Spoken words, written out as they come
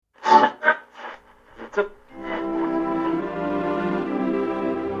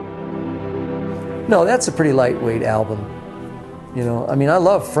No, that's a pretty lightweight album. You know, I mean, I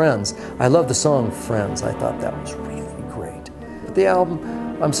love Friends. I love the song Friends. I thought that was really great. But the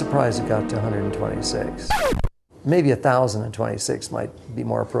album, I'm surprised it got to 126. Maybe 1,026 might be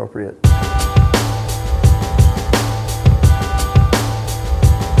more appropriate.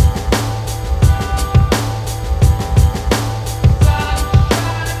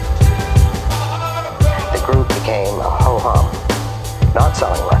 Not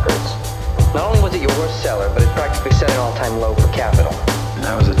selling records. Not only was it your worst seller, but it practically set an all-time low for Capitol. And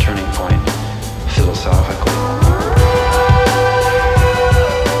that was a turning point, philosophically.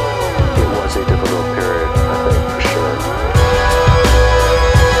 It was a difficult period, I think, for sure.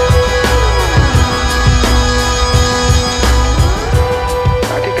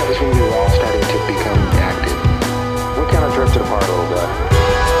 I think that was when we were all starting to become active. We kind of drifted apart a little bit.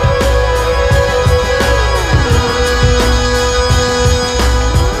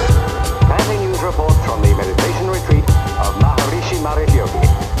 From the meditation retreat of Maharishi Mahesh Yogi.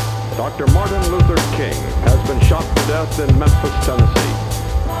 Dr. Martin Luther King has been shot to death in Memphis, Tennessee.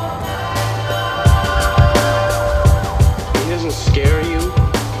 He doesn't scare you?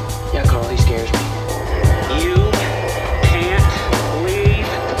 Yeah, Carl, he scares me. You can't leave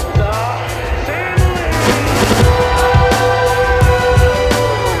the family!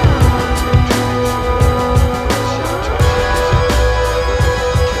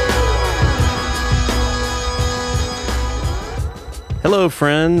 Hello,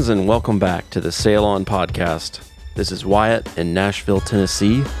 friends, and welcome back to the Sail On Podcast. This is Wyatt in Nashville,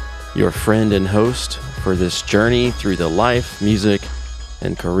 Tennessee, your friend and host for this journey through the life, music,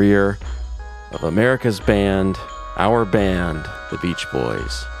 and career of America's band, our band, the Beach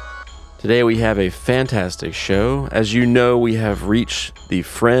Boys. Today we have a fantastic show. As you know, we have reached the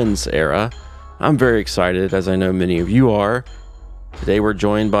Friends era. I'm very excited, as I know many of you are. Today we're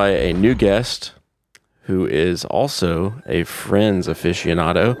joined by a new guest, who is also a Friends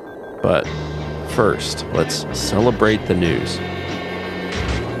aficionado. But first, let's celebrate the news.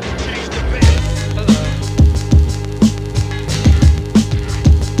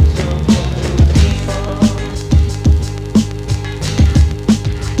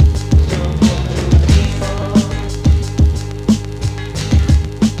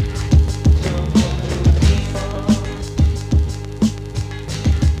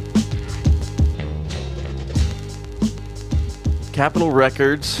 Capitol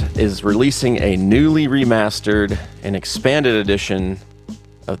Records is releasing a newly remastered and expanded edition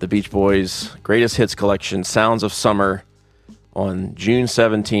of the Beach Boys' greatest hits collection, Sounds of Summer, on June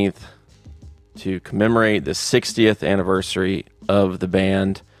 17th to commemorate the 60th anniversary of the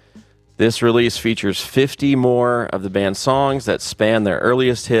band. This release features 50 more of the band's songs that span their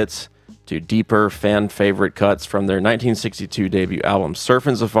earliest hits to deeper fan favorite cuts from their 1962 debut album,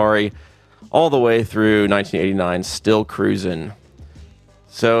 Surfin' Safari, all the way through 1989's Still Cruisin'.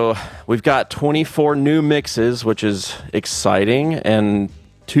 So we've got 24 new mixes, which is exciting, and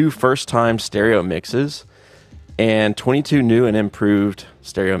 2 first-time stereo mixes, and 22 new and improved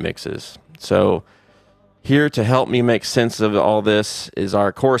stereo mixes. So here to help me make sense of all this is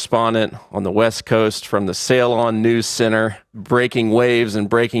our correspondent on the West Coast from the Sail On News Center, breaking waves and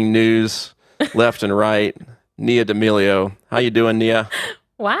breaking news left and right, Nia D'Amelio. How you doing, Nia?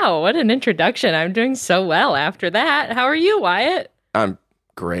 Wow, what an introduction. I'm doing so well after that. How are you, Wyatt? I'm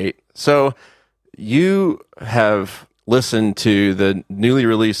great. So you have listened to the newly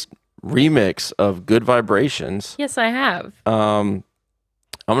released remix of Good Vibrations. Yes, I have. I'm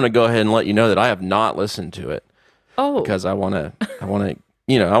going to go ahead and let you know that I have not listened to it. Oh. Because I want to, I want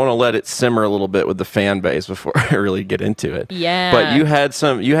to let it simmer a little bit with the fan base before I really get into it. Yeah. But you had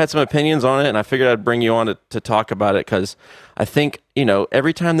some opinions on it, and I figured I'd bring you on to talk about it because I think,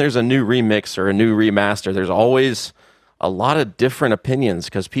 every time there's a new remix or a new remaster, there's always a lot of different opinions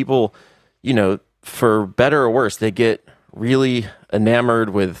because people, for better or worse, they get really enamored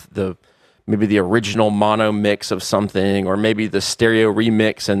with maybe the original mono mix of something or maybe the stereo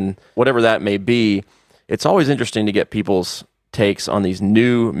remix and whatever that may be. It's always interesting to get people's takes on these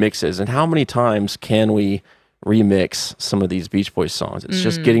new mixes and how many times can we remix some of these Beach Boys songs. It's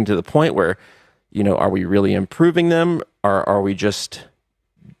just getting to the point where, are we really improving them or are we just,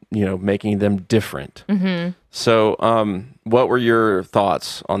 making them different? Mm-hmm. So what were your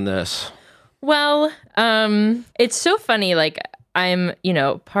thoughts on this? Well, it's so funny. Like I'm,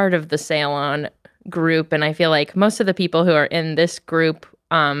 part of the Sail On group, and I feel like most of the people who are in this group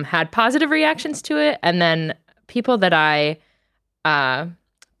had positive reactions to it, and then people that I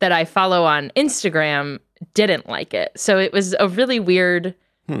follow on Instagram didn't like it. So it was a really weird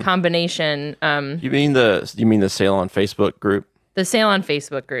combination. You mean the Sail On Facebook group? The Ceylon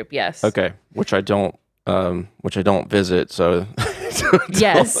Facebook group, yes. Okay, which I don't visit. So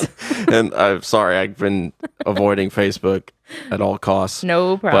Yes. And I'm sorry, I've been avoiding Facebook at all costs.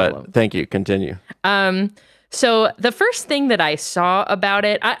 No problem. But thank you. Continue. So the first thing that I saw about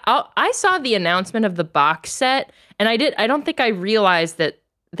it, I saw the announcement of the box set, and I don't think I realized that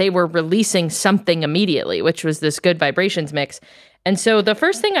they were releasing something immediately, which was this Good Vibrations mix. And so the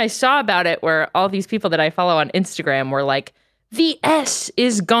first thing I saw about it were all these people that I follow on Instagram were like, the S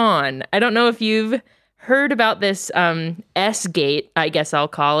is gone. I don't know if you've heard about this S gate, I guess I'll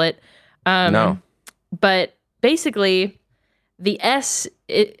call it. No. But basically, the S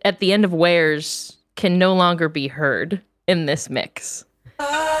at the end of Wares can no longer be heard in this mix.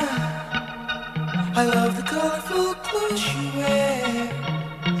 I love the colorful clothes you wear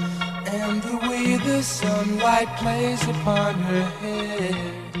and the way the sunlight plays upon her head.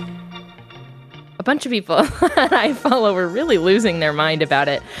 A bunch of people that I follow were really losing their mind about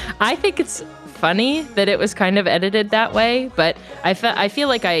it. I think it's funny that it was kind of edited that way, but I feel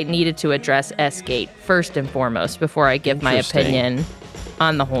like I needed to address S-Gate first and foremost before I give my opinion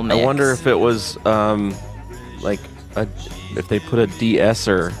on the whole mix. I wonder if it was if they put a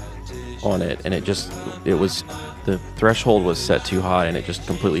de-esser on it and it was the threshold was set too high and it just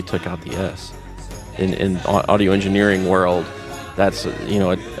completely took out the S. In audio engineering world, that's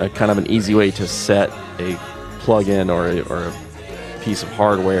a kind of an easy way to set a plugin or a piece of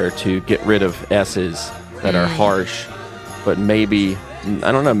hardware to get rid of S's that are harsh. But maybe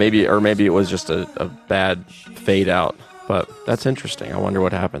I don't know, maybe it was just a bad fade out. But that's interesting. I wonder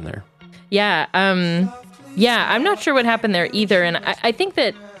what happened there. Yeah, I'm not sure what happened there either, and I think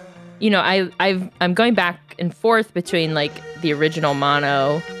that I'm going back and forth between like the original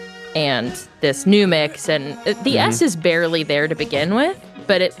mono and this new mix, and the S is barely there to begin with,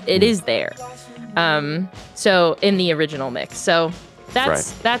 but it is there. So in the original mix, so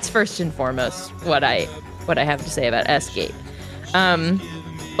that's first and foremost what I have to say about S-Gate.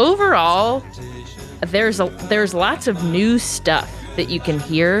 Overall, there's lots of new stuff that you can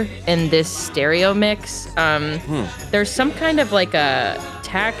hear in this stereo mix. There's some kind of like a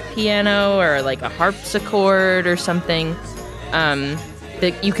tack piano or like a harpsichord or something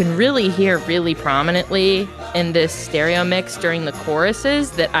that you can really hear really prominently in this stereo mix during the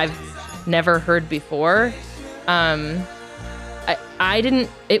choruses that I've never heard before. I didn't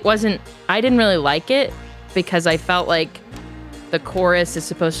really like it because I felt like the chorus is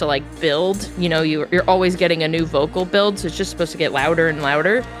supposed to like build, you're always getting a new vocal build, so it's just supposed to get louder and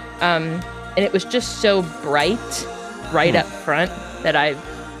louder. And it was just so bright right up front that I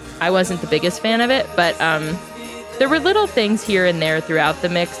wasn't the biggest fan of it, but there were little things here and there throughout the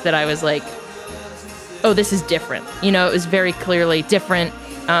mix that I was like, oh, this is different. It was very clearly different.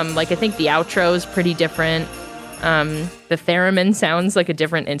 I think the outro is pretty different. The theremin sounds like a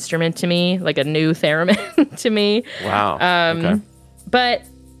different instrument to me, like a new theremin to me. Wow. Okay. But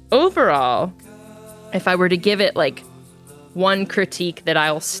overall, if I were to give it like one critique that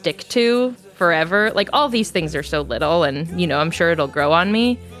I'll stick to forever, like all these things are so little and, I'm sure it'll grow on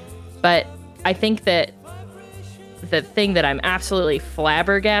me. But I think that the thing that I'm absolutely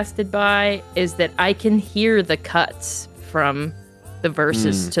flabbergasted by is that I can hear the cuts from the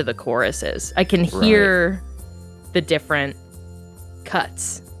verses to the choruses. I can hear the different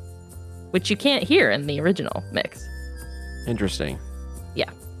cuts, which you can't hear in the original mix. Interesting. Yeah.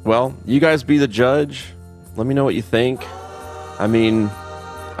 Well, you guys be the judge. Let me know what you think. I mean,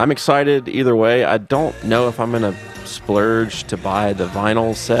 I'm excited either way. I don't know if I'm going to splurge to buy the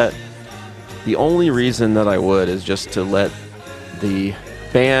vinyl set. The only reason that I would is just to let the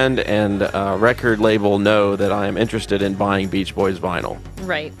band and record label know that I am interested in buying Beach Boys vinyl.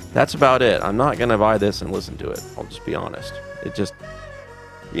 Right. That's about it. I'm not going to buy this and listen to it. I'll just be honest. It just,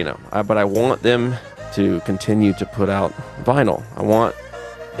 but I want them to continue to put out vinyl. I want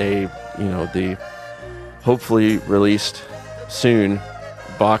the hopefully released soon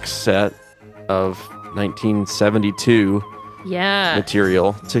box set of 1972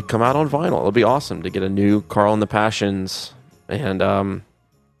 material to come out on vinyl. It'll be awesome to get a new Carl and the Passions and all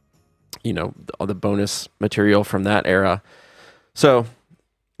the bonus material from that era. So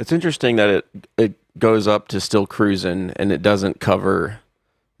it's interesting that it goes up to Still Cruisin' and it doesn't cover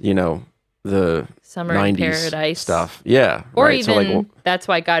the Summer 90s in Paradise stuff. Yeah. Or right. even That's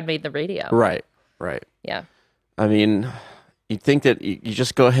Why God Made the Radio. Right. Yeah. I mean, you'd think that you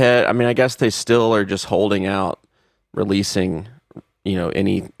just go ahead. I mean, I guess they still are just holding out releasing,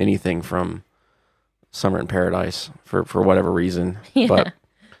 anything from Summer in Paradise for whatever reason. Yeah. But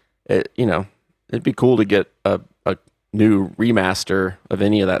it'd be cool to get a new remaster of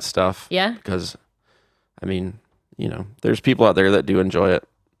any of that stuff. Yeah. Because, I mean, there's people out there that do enjoy it.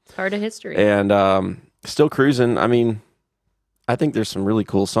 Part of history. And Still Cruising, I mean, I think there's some really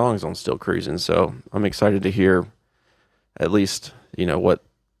cool songs on Still Cruising, so I'm excited to hear at least,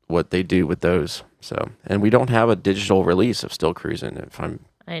 what they do with those. So, and we don't have a digital release of Still Cruising, if I'm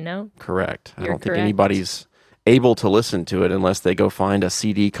correct. I don't think anybody's able to listen to it unless they go find a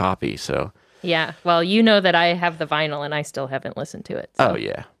CD copy. So yeah, well, that I have the vinyl and I still haven't listened to it. So. Oh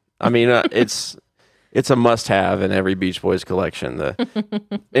yeah, I mean it's a must-have in every Beach Boys collection.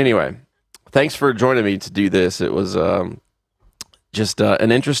 Anyway, thanks for joining me to do this. It was just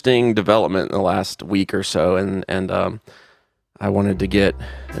an interesting development in the last week or so, and I wanted to get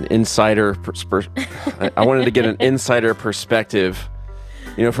an insider perspective,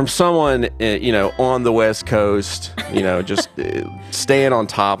 from someone, on the West Coast, just staying on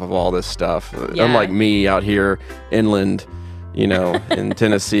top of all this stuff. Yeah. Unlike me out here inland, in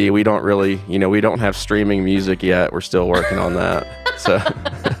Tennessee, we don't really, we don't have streaming music yet. We're still working on that. So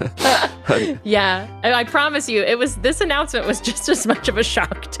yeah, I promise you, this announcement was just as much of a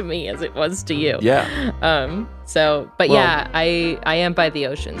shock to me as it was to you. Yeah. Yeah, I am by the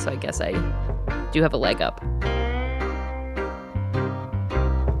ocean, so I guess I do have a leg up.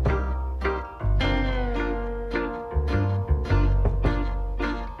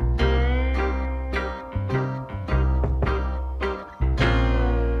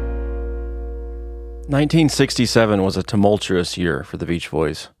 "1967 was a tumultuous year for the Beach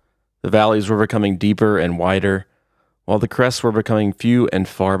Boys. The valleys were becoming deeper and wider, while the crests were becoming few and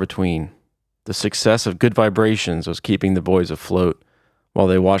far between. The success of Good Vibrations was keeping the boys afloat, while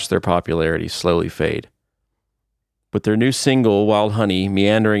they watched their popularity slowly fade. With their new single, Wild Honey,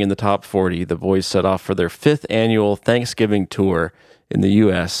 meandering in the top 40, the boys set off for their 5th annual Thanksgiving tour in the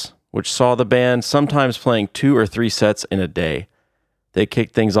U.S., which saw the band sometimes playing 2 or 3 sets in a day. They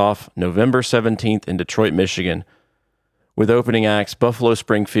kicked things off November 17th in Detroit, Michigan, with opening acts Buffalo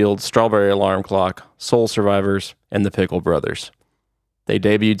Springfield, Strawberry Alarm Clock, Soul Survivors, and the Pickle Brothers. They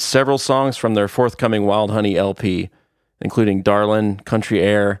debuted several songs from their forthcoming Wild Honey LP, including Darlin', Country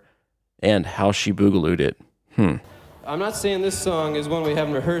Air, and How She Boogalooed It. I'm not saying this song is one we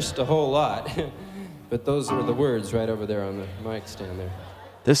haven't rehearsed a whole lot, but those were the words right over there on the mic stand there.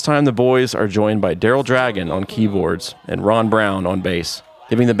 This time the boys are joined by Daryl Dragon on keyboards and Ron Brown on bass,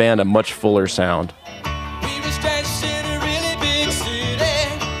 giving the band a much fuller sound.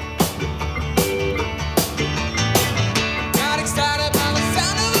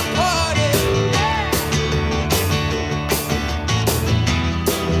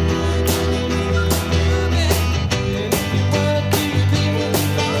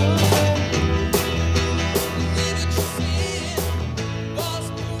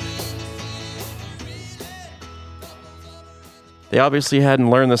 They obviously hadn't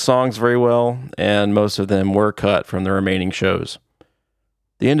learned the songs very well, and most of them were cut from the remaining shows.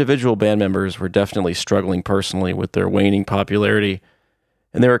 The individual band members were definitely struggling personally with their waning popularity,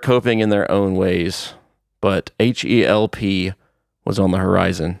 and they were coping in their own ways, but HELP was on the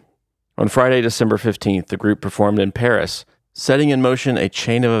horizon. On Friday, December 15th, the group performed in Paris, setting in motion a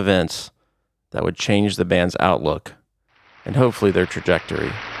chain of events that would change the band's outlook, and hopefully their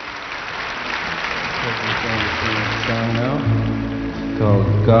trajectory. Called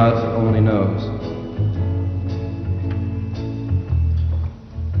God Only Knows.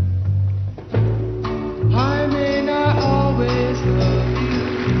 I may not always love you,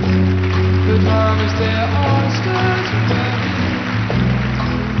 but promise there are stars above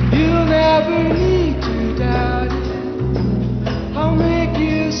you. You'll never need to doubt it. I'll make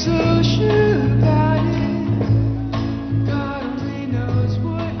you so sure about it. God only knows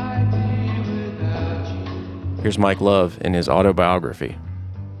what I'd be without you. Here's Mike Love in his autobiography.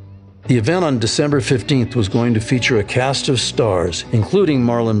 The event on December 15th was going to feature a cast of stars, including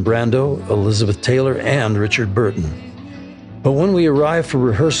Marlon Brando, Elizabeth Taylor, and Richard Burton. But when we arrived for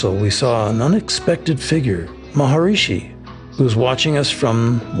rehearsal, we saw an unexpected figure, Maharishi, who was watching us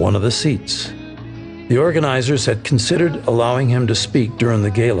from one of the seats. The organizers had considered allowing him to speak during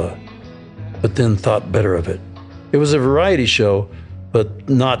the gala, but then thought better of it. It was a variety show, but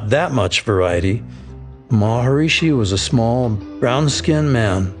not that much variety. Maharishi was a small, brown-skinned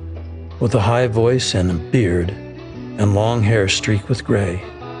man with a high voice and a beard and long hair streaked with gray.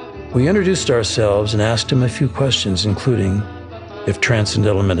 We introduced ourselves and asked him a few questions, including if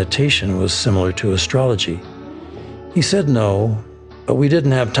transcendental meditation was similar to astrology. He said no, but we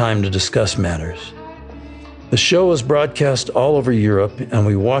didn't have time to discuss matters. The show was broadcast all over Europe, and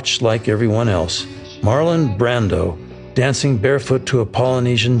we watched like everyone else. Marlon Brando dancing barefoot to a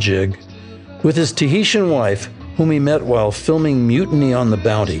Polynesian jig with his Tahitian wife, whom he met while filming Mutiny on the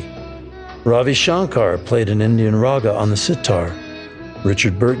Bounty. Ravi Shankar played an Indian raga on the sitar.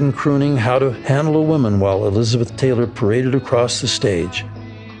 Richard Burton crooning How to Handle a Woman while Elizabeth Taylor paraded across the stage.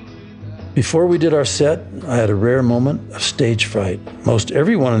 Before we did our set, I had a rare moment of stage fright. Most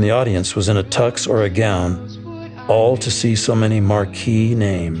everyone in the audience was in a tux or a gown, all to see so many marquee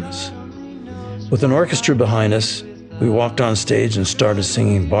names. With an orchestra behind us, we walked on stage and started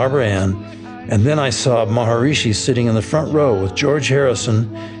singing Barbara Ann, and then I saw Maharishi sitting in the front row with George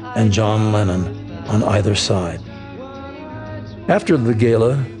Harrison and John Lennon on either side. After the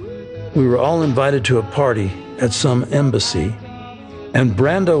gala, we were all invited to a party at some embassy, and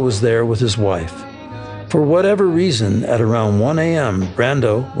Brando was there with his wife. For whatever reason, at around 1 a.m.,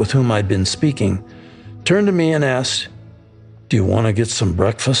 Brando, with whom I'd been speaking, turned to me and asked, "Do you want to get some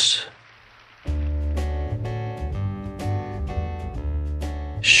breakfast?"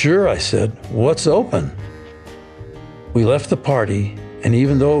 "Sure," I said. "What's open?" We left the party, and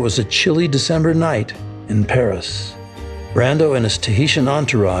even though it was a chilly December night in Paris, Brando and his Tahitian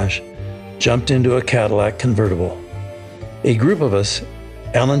entourage jumped into a Cadillac convertible. A group of us,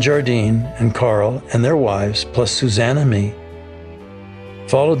 Alan Jardine and Carl and their wives, plus Suzanne and me,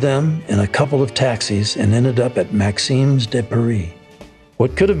 followed them in a couple of taxis and ended up at Maxime's de Paris.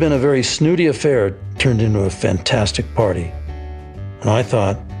 What could have been a very snooty affair turned into a fantastic party. And I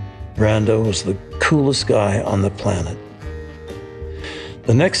thought Brando was the coolest guy on the planet.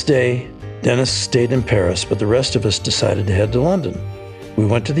 The next day, Dennis stayed in Paris, but the rest of us decided to head to London. We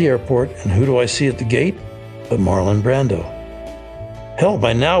went to the airport, and who do I see at the gate but Marlon Brando? Hell,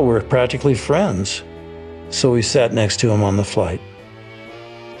 by now we're practically friends. So we sat next to him on the flight.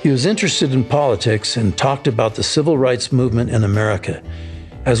 He was interested in politics and talked about the civil rights movement in America.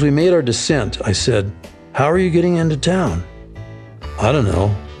 As we made our descent, I said, "How are you getting into town?" "I don't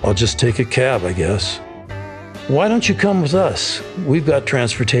know. I'll just take a cab, I guess." "Why don't you come with us? We've got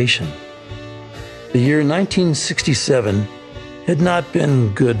transportation." The year 1967 had not been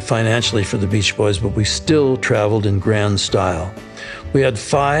good financially for the Beach Boys, but we still traveled in grand style. We had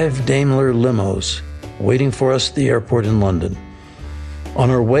 5 Daimler limos waiting for us at the airport in London. On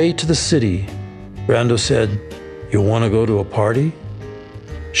our way to the city, Brando said, "You want to go to a party?"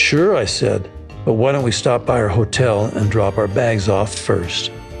 "Sure," I said, "but why don't we stop by our hotel and drop our bags off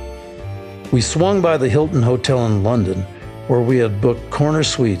first?" We swung by the Hilton Hotel in London, where we had booked corner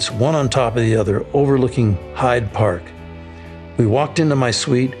suites, one on top of the other, overlooking Hyde Park. We walked into my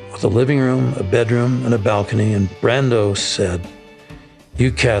suite with a living room, a bedroom, and a balcony, and Brando said,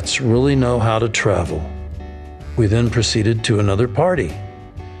 "You cats really know how to travel." We then proceeded to another party.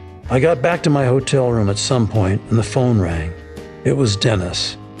 I got back to my hotel room at some point, and the phone rang. It was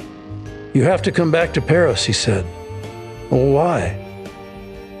Dennis. "You have to come back to Paris," he said. "Well, why?"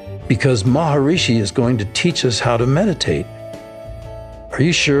 "Because Maharishi is going to teach us how to meditate." "Are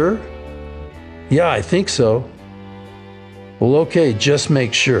you sure?" "Yeah, I think so." "Well, okay, just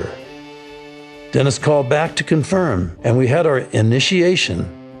make sure." Dennis called back to confirm, and we had our initiation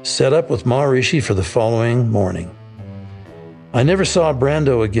set up with Maharishi for the following morning. I never saw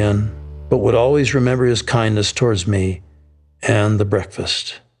Brando again, but would always remember his kindness towards me and the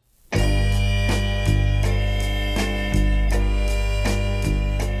breakfast.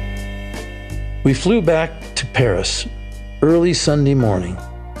 We flew back to Paris early Sunday morning.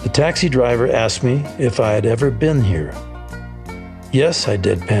 The taxi driver asked me if I had ever been here. "Yes," I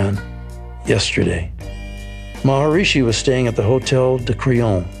deadpan. "Yesterday." Maharishi was staying at the Hotel de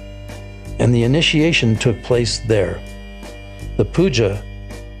Crillon, and the initiation took place there. The puja,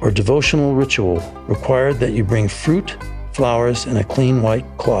 or devotional ritual, required that you bring fruit, flowers, and a clean white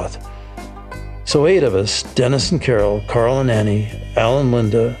cloth. So 8 of us, Dennis and Carol, Carl and Annie, Al and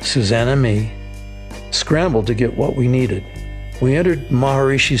Linda, Suzanne and me, scrambled to get what we needed. We entered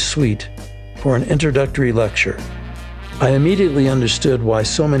Maharishi's suite for an introductory lecture. I immediately understood why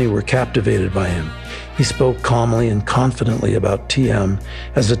so many were captivated by him. He spoke calmly and confidently about TM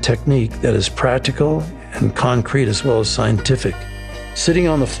as a technique that is practical and concrete as well as scientific. Sitting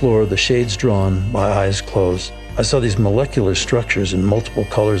on the floor, the shades drawn, my eyes closed, I saw these molecular structures in multiple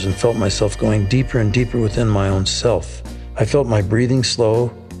colors and felt myself going deeper and deeper within my own self. I felt my breathing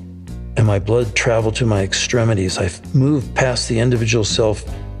slow and my blood travel to my extremities. I moved past the individual self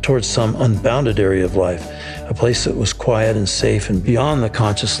towards some unbounded area of life, a place that was quiet and safe and beyond the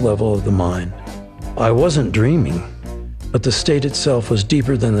conscious level of the mind. I wasn't dreaming, but the state itself was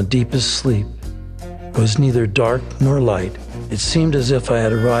deeper than the deepest sleep. It was neither dark nor light. It seemed as if I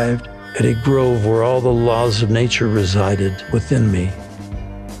had arrived at a grove where all the laws of nature resided within me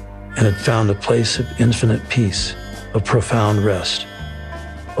and had found a place of infinite peace, of profound rest.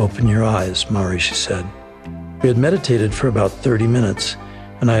 "Open your eyes," Maharishi said. We had meditated for about 30 minutes,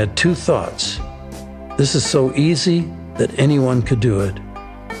 and I had two thoughts. This is so easy that anyone could do it.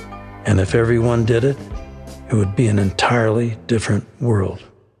 And if everyone did it, it would be an entirely different world.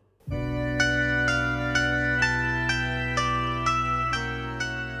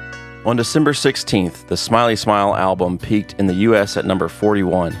 On December 16th, the Smiley Smile album peaked in the US at number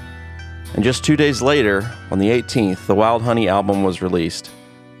 41. And just 2 days later, on the 18th, the Wild Honey album was released.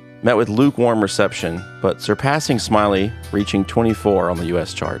 Met with lukewarm reception, but surpassing Smiley, reaching 24 on the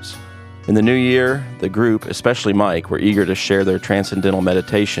US charts. In the new year, the group, especially Mike, were eager to share their transcendental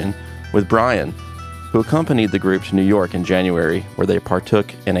meditation with Brian, who accompanied the group to New York in January, where they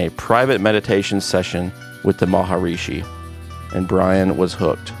partook in a private meditation session with the Maharishi. And Brian was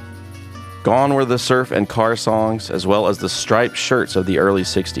hooked. Gone were the surf and car songs, as well as the striped shirts of the early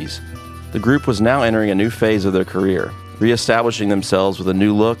 60s. The group was now entering a new phase of their career, reestablishing themselves with a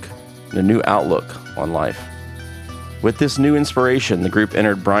new look and a new outlook on life. With this new inspiration, the group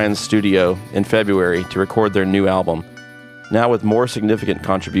entered Brian's studio in February to record their new album, now with more significant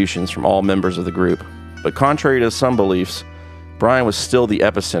contributions from all members of the group. But contrary to some beliefs, Brian was still the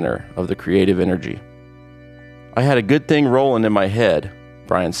epicenter of the creative energy. "I had a good thing rolling in my head,"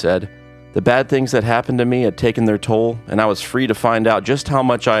 Brian said. "The bad things that happened to me had taken their toll, and I was free to find out just how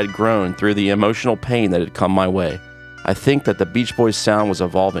much I had grown through the emotional pain that had come my way. I think that the Beach Boys sound was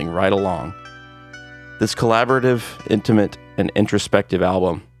evolving right along." This collaborative, intimate, and introspective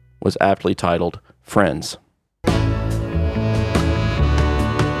album was aptly titled Friends.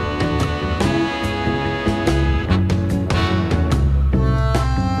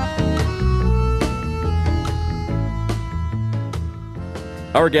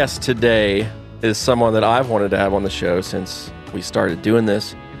 Our guest today is someone that I've wanted to have on the show since we started doing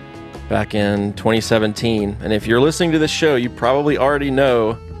this back in 2017. And if you're listening to this show, you probably already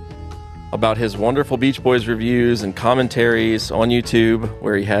know about his wonderful Beach Boys reviews and commentaries on YouTube,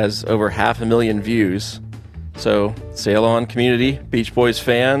 where he has over 500,000 views. So, sail on, community, Beach Boys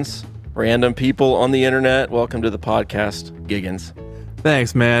fans, random people on the internet, welcome to the podcast, Giggins.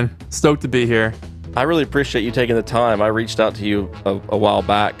 Thanks, man. Stoked to be here. I really appreciate you taking the time. I reached out to you a while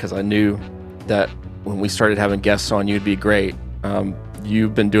back because I knew that when we started having guests on, you'd be great.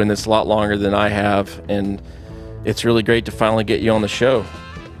 You've been doing this a lot longer than I have, and it's really great to finally get you on the show.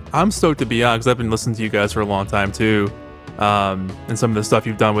 I'm stoked to be on because I've been listening to you guys for a long time too, and some of the stuff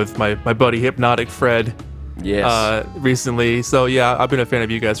you've done with my buddy Hypnotic Fred. Yes. Recently. So yeah, I've been a fan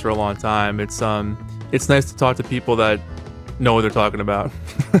of you guys for a long time. It's nice to talk to people that know what they're talking about.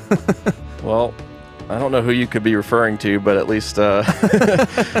 Well, I don't know who you could be referring to, but at least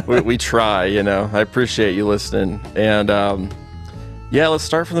we try, you know. I appreciate you listening. And yeah, let's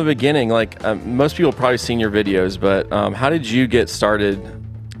start from the beginning. Like most people have probably seen your videos, but how did you get started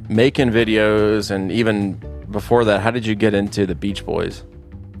making videos? And even before that, how did you get into the Beach Boys?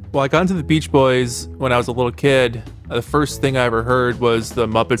 Well, I got into the Beach Boys when I was a little kid. The first thing I ever heard was the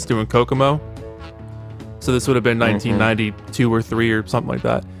Muppets doing Kokomo. So this would have been 1992 or 3 or something like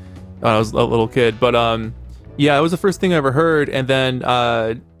that. I was a little kid, but yeah, it was the first thing I ever heard. And then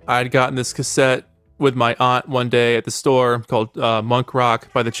I'd gotten this cassette with my aunt one day at the store called Monk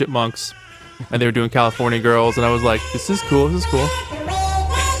Rock by the Chipmunks, and they were doing California Girls, and I was like, this is cool, this is cool.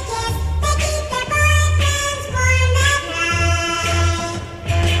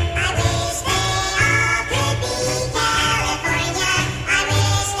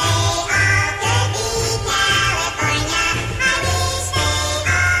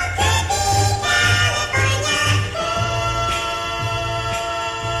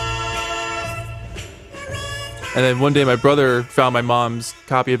 And then one day my brother found my mom's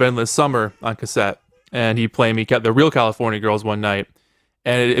copy of Endless Summer on cassette, and he played me the real California Girls one night,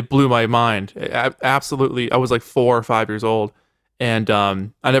 and it blew my mind. Absolutely, I was like 4 or 5 years old, and I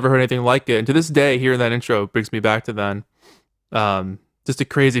never heard anything like it. And to this day, hearing that intro brings me back to then. Just a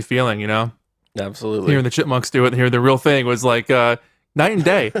crazy feeling, you know? Absolutely. Hearing the Chipmunks do it and hearing the real thing was like night and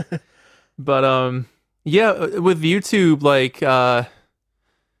day. But yeah, with YouTube, like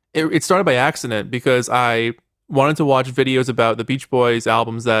it started by accident because I wanted to watch videos about the Beach Boys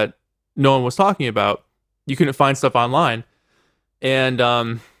albums that no one was talking about. You couldn't find stuff online. And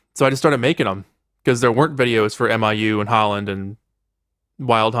so I just started making them because there weren't videos for MIU and Holland and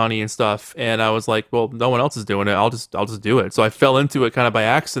Wild Honey and stuff. And I was like, well, no one else is doing it. I'll just do it. So I fell into it kind of by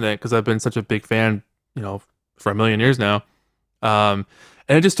accident because I've been such a big fan, you know, for a million years now. And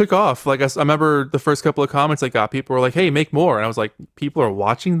it just took off. Like I remember the first couple of comments I got, people were like, hey, make more. And I was like, people are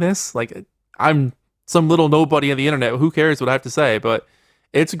watching this? Like, I'm some little nobody on the internet. Who cares what I have to say? But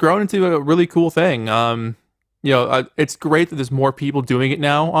it's grown into a really cool thing. You know, it's great that there's more people doing it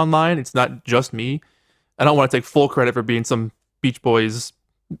now online. It's not just me. I don't want to take full credit for being some Beach Boys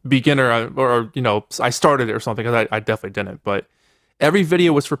beginner or I started it or something. 'Cause I definitely didn't, but every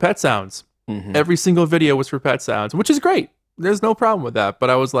video was for pet sounds. Every single video was for pet sounds, which is great. There's no problem with that. But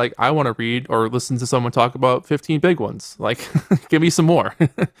I was like, I want to read or listen to someone talk about 15 big ones. Like, give me some more.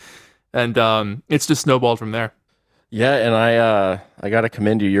 And it's just snowballed from there. Yeah, and I got to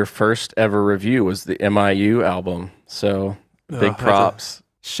commend you. Your first ever review was the MIU album. So big props.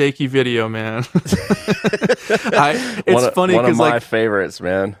 Shaky video, man. It's funny one of because my favorites,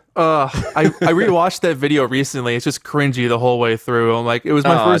 man. I rewatched that video recently. It's just cringy the whole way through. I'm like, it was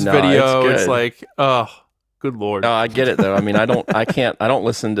my first video. It's like, good Lord. No, I get it though. I mean, I don't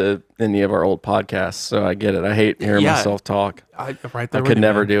listen to any of our old podcasts, so I get it. I hate hearing myself talk. I could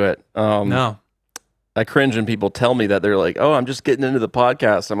never do it. No. I cringe when people tell me that. They're like, "Oh, I'm just getting into the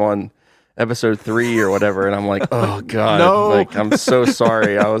podcast. I'm on episode 3 or whatever," and I'm like, "Oh God, No. like I'm so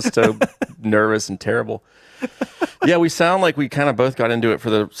sorry. I was so nervous and terrible." Yeah, we sound like we kind of both got into it for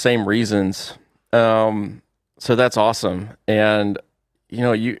the same reasons. So that's awesome. And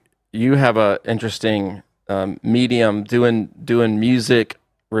you have a interesting medium doing music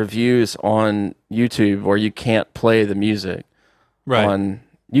reviews on YouTube where you can't play the music on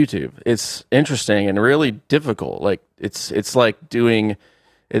YouTube. It's interesting and really difficult. Like it's like doing.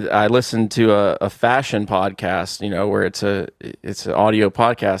 I listened to a fashion podcast, where it's an audio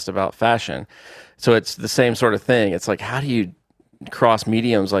podcast about fashion. So it's the same sort of thing. It's like, how do you cross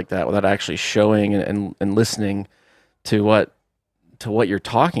mediums like that without actually showing and listening to what you're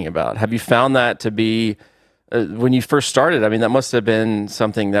talking about? Have you found that to be when you first started? I mean, that must have been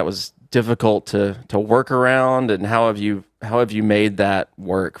something that was difficult to work around. And how have you made that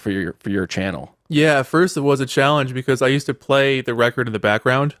work for your channel? Yeah, at first it was a challenge because I used to play the record in the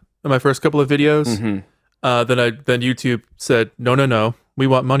background in my first couple of videos. Then YouTube said, no, we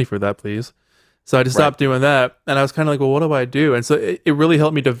want money for that, please. So I just stopped doing that, and I was kind of like, well, what do I do? And so it really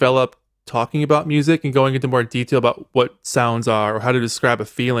helped me develop talking about music and going into more detail about what sounds are, or how to describe a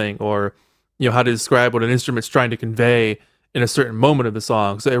feeling, or how to describe what an instrument's trying to convey in a certain moment of the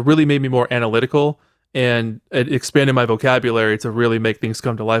song. So it really made me more analytical, and it expanded my vocabulary to really make things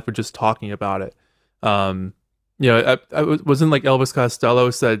come to life with just talking about it. Wasn't like Elvis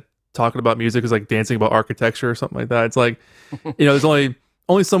Costello said talking about music is like dancing about architecture or something like that. It's like, there's only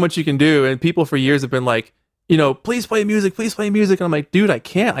so much you can do. And people for years have been like, please play music. And I'm like, dude, I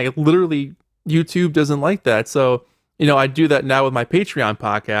can't. YouTube doesn't like that. So, I do that now with my Patreon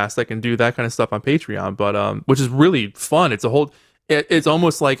podcast. I can do that kind of stuff on Patreon, but, which is really fun. It's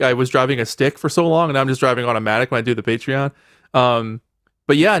almost like I was driving a stick for so long and now I'm just driving automatic when I do the Patreon.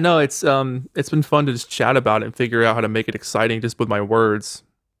 But yeah, no, it's been fun to just chat about it and figure out how to make it exciting just with my words.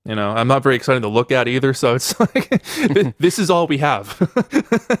 I'm not very excited to look at either, so it's like this is all we have.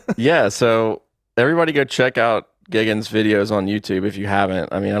 Yeah, so everybody go check out Giggins' videos on YouTube if you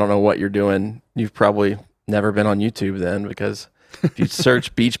haven't. I mean, I don't know what you're doing. You've probably never been on YouTube then, because if you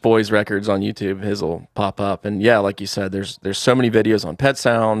search Beach Boys records on YouTube, his will pop up. And yeah, like you said, there's so many videos on pet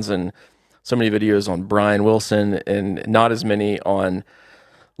sounds and so many videos on Brian Wilson and not as many on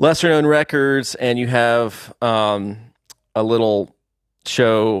lesser known records. And you have a little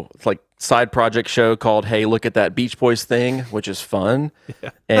show, like side project show called Hey, Look at That Beach Boys Thing, which is fun. Yeah.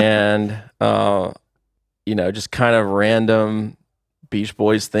 And just kind of random Beach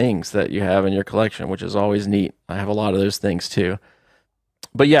Boys things that you have in your collection, which is always neat. I have a lot of those things too.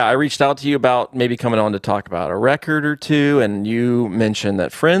 But yeah, I reached out to you about maybe coming on to talk about a record or two, and you mentioned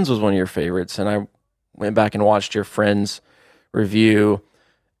that Friends was one of your favorites, and I went back and watched your Friends review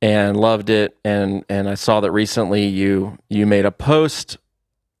and loved it. And I saw that recently you made a post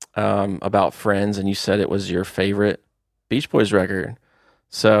about Friends, and you said it was your favorite Beach Boys record.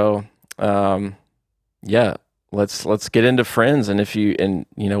 So yeah, let's get into Friends, and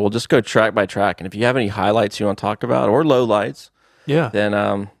we'll just go track by track. And if you have any highlights you want to talk about or lowlights,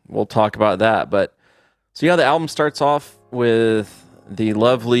 then we'll talk about that. But so yeah, the album starts off with the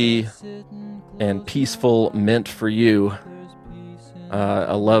lovely and peaceful Meant for You.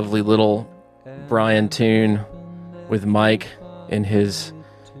 A lovely little Brian tune with Mike in his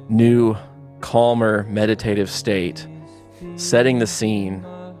new, calmer, meditative state, setting the scene,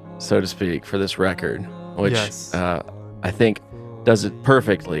 so to speak, for this record, which I think does it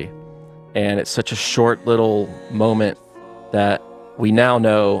perfectly. And it's such a short little moment that we now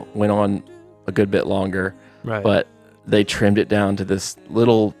know went on a good bit longer, but they trimmed it down to this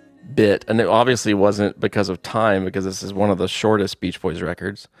little bit, and it obviously wasn't because of time, because this is one of the shortest Beach Boys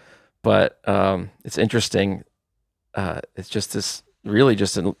records, but it's interesting. It's just this really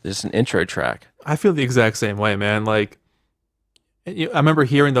just an intro track. I feel the exact same way, man. Like, I remember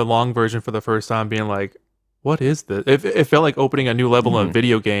hearing the long version for the first time being like, what is this? It felt like opening a new level in a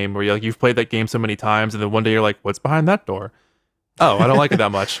video game where you've played that game so many times, and then one day you're like, what's behind that door? Oh, I don't like it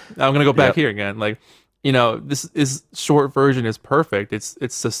that much. I'm gonna go back here again. Like, this is short version is perfect. It's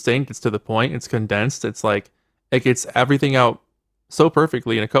succinct. It's to the point. It's condensed. It's like it gets everything out so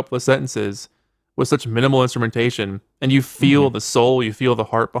perfectly in a couple of sentences with such minimal instrumentation, and you feel the soul, you feel the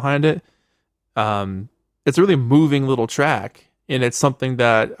heart behind it. It's a really moving little track, and it's something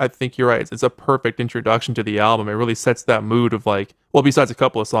that I think you're right. It's a perfect introduction to the album. It really sets that mood of like, well, besides a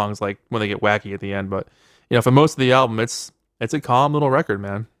couple of songs like when they get wacky at the end, but for most of the album, it's a calm little record,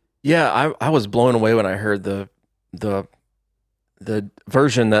 man. Yeah, I was blown away when I heard the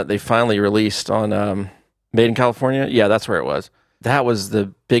version that they finally released on Made in California. Yeah, that's where it was. That was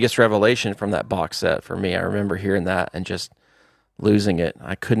the biggest revelation from that box set for me. I remember hearing that and just losing it.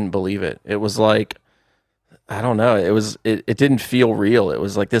 I couldn't believe it. It was like, I don't know. It didn't feel real. It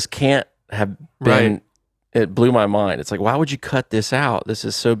was like, this can't have been. Right. It blew my mind. It's like, why would you cut this out? This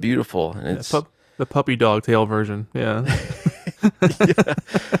is so beautiful. And it's the puppy dog tail version. Yeah.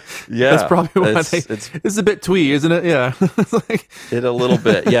 Yeah. That's probably why it's a bit twee, isn't it? Yeah. It's like it a little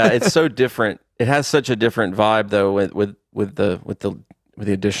bit. Yeah, it's so different. It has such a different vibe though with the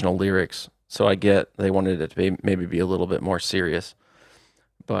additional lyrics. So I get they wanted it to maybe be a little bit more serious.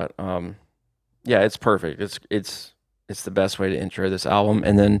 But yeah, it's perfect. It's the best way to intro this album,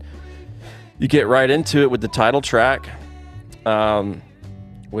 and then you get right into it with the title track,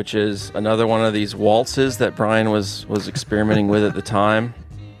 which is another one of these waltzes that Brian was experimenting with at the time,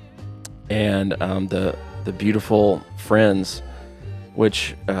 and the beautiful Friends,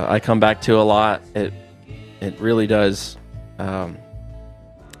 which I come back to a lot. It really does.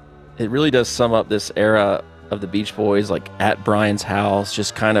 It really does sum up this era of the Beach Boys, like at Brian's house,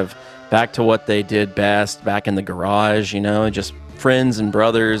 just kind of back to what they did best, back in the garage, just friends and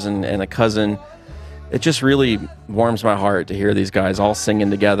brothers and a cousin. It just really warms my heart to hear these guys all singing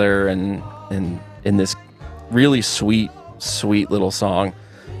together and in this really sweet little song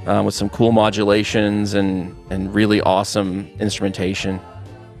with some cool modulations and really awesome instrumentation.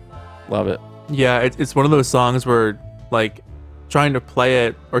 Love it. Yeah, it's one of those songs where, like, trying to play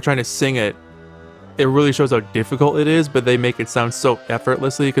it or trying to sing it, it really shows how difficult it is, but they make it sound so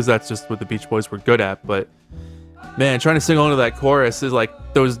effortlessly because that's just what the Beach Boys were good at. But man, trying to sing along to that chorus is like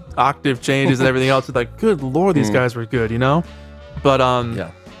those octave changes and everything else. It's like, good Lord, these guys were good, But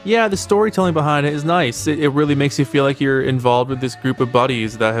yeah, the storytelling behind it is nice. It really makes you feel like you're involved with this group of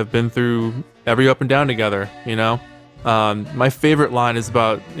buddies that have been through every up and down together, My favorite line is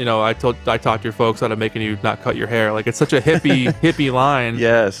about, I taught your folks how to making you not cut your hair. Like, it's such a hippie line.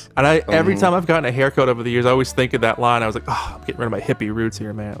 Yes. And every time I've gotten a haircut over the years, I always think of that line. I was like, oh, I'm getting rid of my hippie roots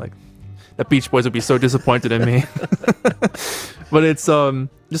here, man. Like, the Beach Boys would be so disappointed in me. But it's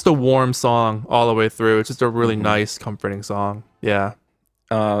just a warm song all the way through. It's just a really nice, comforting song. Yeah.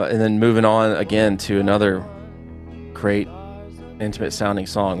 And then moving on again to another great intimate sounding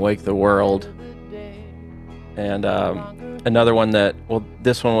song, Wake the World. And another one that,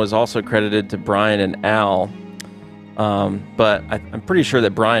 this one was also credited to Brian and Al. But I'm pretty sure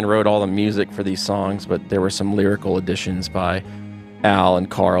that Brian wrote all the music for these songs, but there were some lyrical additions by Al and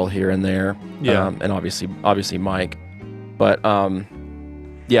Carl here and there. Yeah. And obviously Mike. But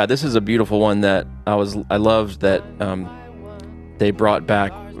yeah, this is a beautiful one that I loved that they brought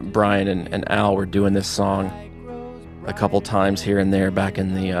back. Brian and Al were doing this song a couple times here and there back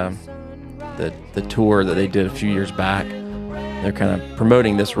in the tour that they did a few years back. They're kind of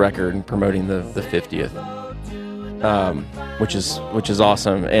promoting this record and promoting the 50th, which is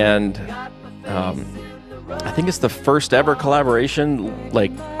awesome. And I think it's the first ever collaboration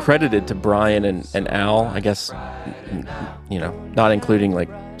like credited to Brian and Al, I guess, not including like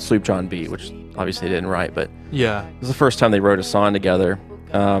Sloop John B, which obviously they didn't write, but yeah, it was the first time they wrote a song together.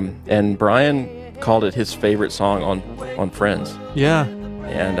 And Brian called it his favorite song on Friends. Yeah.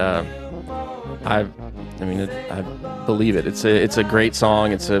 And I believe it. It's a great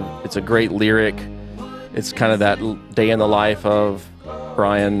song. It's a great lyric. It's kind of that day in the life of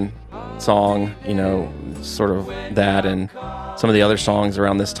Brian song, sort of that, and some of the other songs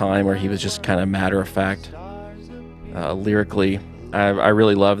around this time where he was just kind of matter of fact lyrically. I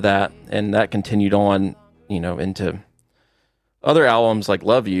really love that, and that continued on, into other albums like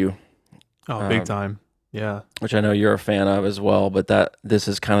Love You. Oh, big time. Yeah. Which I know you're a fan of as well, but this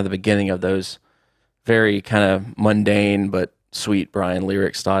is kind of the beginning of those very kind of mundane but sweet Brian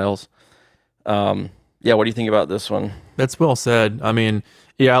lyric styles. Yeah, what do you think about this one? That's well said. I mean,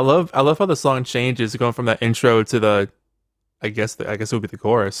 yeah, I love how the song changes going from that intro to the I guess it would be the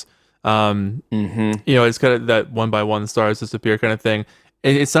chorus. It's kind of that one by one stars disappear kind of thing.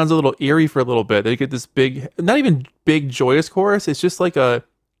 And it sounds a little eerie for a little bit. They get this big, not even big joyous chorus. It's just like a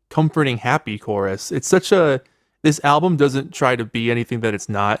comforting, happy chorus. It's this album doesn't try to be anything that it's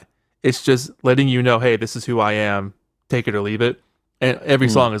not. It's just letting you know, hey, this is who I am. Take it or leave it. And every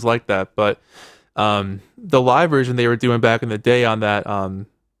song is like that. But the live version they were doing back in the day on that,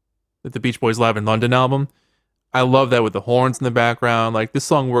 the Beach Boys Live in London album, I love that with the horns in the background. Like, this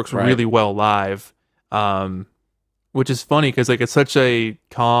song works really well live. Which is funny because like it's such a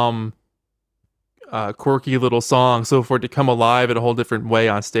calm, quirky little song. So for it to come alive in a whole different way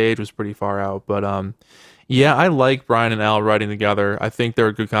on stage was pretty far out. But yeah, I like Brian and Al writing together. I think they're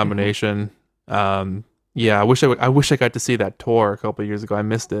a good combination. Yeah, I wish I got to see that tour a couple of years ago. I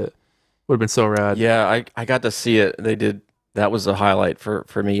missed it. Would have been so rad. Yeah, I got to see it. They did. That was a highlight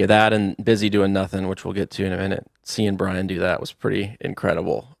for me. That and Busy Doing Nothing, which we'll get to in a minute. Seeing Brian do that was pretty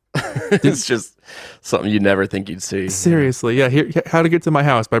incredible. It's just something you'd never think you'd see. Seriously, yeah. Here, How to Get to My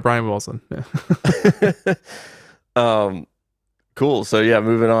House by Brian Wilson. Yeah. Cool. So yeah,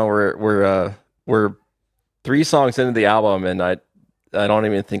 moving on. We're 3 songs into the album, and I don't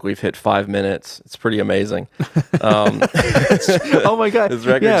even think we've hit 5 minutes. It's pretty amazing. Oh my god, this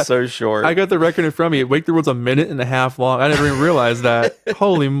record's so short. I got the record in front of me. Wake the World's a minute and a half long. I never even realized that.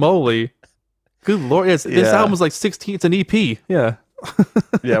 Holy moly! Good lord, yes, this album's like 16. It's an EP. Yeah.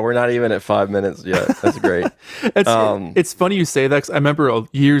 Yeah, we're not even at 5 minutes yet. That's great. It's funny you say that, 'cause I remember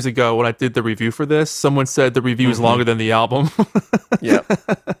years ago when I did the review for this, someone said the review is longer than the album. Yeah.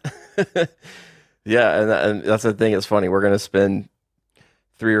 Yeah, and that's the thing. It's funny. We're going to spend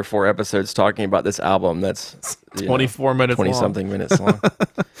 3 or 4 episodes talking about this album that's 24 minutes 20 long. something minutes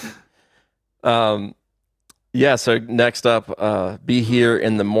long. Yeah, so next up, Be Here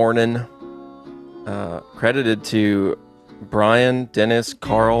in the Morning, credited to Brian, Dennis,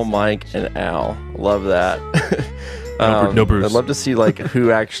 Carl, Mike, and Al. Love that. No Bruce. I'd love to see like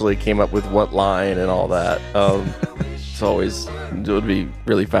who actually came up with what line and all that. It would be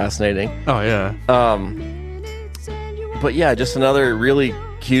really fascinating. Oh yeah. But yeah, just another really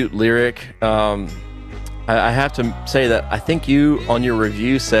cute lyric. I have to say that I think you on your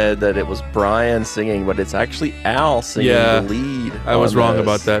review said that it was Brian singing, but it's actually Al singing the lead. I was wrong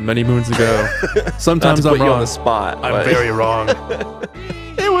about that many moons ago. Sometimes I'm put you wrong. on the spot. I'm very wrong.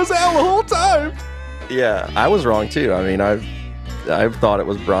 It was Al the whole time. Yeah, I was wrong too. I mean, I've thought it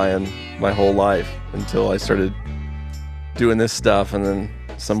was Brian my whole life until I started doing this stuff, and then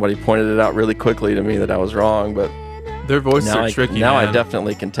somebody pointed it out really quickly to me that I was wrong. But their voices are tricky. Now man. I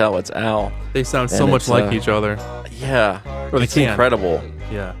definitely can tell it's Al. They sound so much like each other. Yeah, or they it's can. Incredible.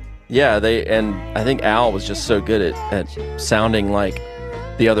 Yeah, yeah. And I think Al was just so good at sounding like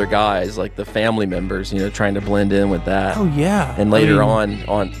the other guys, like the family members. Trying to blend in with that. Oh yeah. And later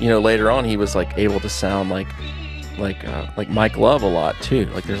on, he was like able to sound like Mike Love a lot too.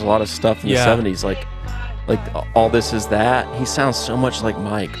 Like there's a lot of stuff in the 70s, like All This Is That. He sounds so much like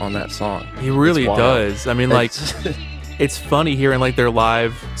Mike on that song. He really does. I mean, like, it's funny hearing like their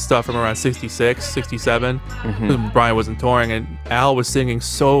live stuff from around 66, 67. Brian wasn't touring, and Al was singing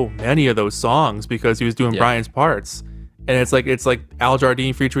so many of those songs because he was doing Brian's parts. And it's like Al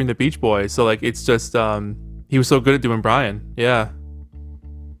Jardine featuring the Beach Boys. So like it's just he was so good at doing Brian. Yeah.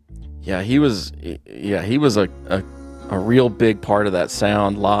 Yeah, he was a real big part of that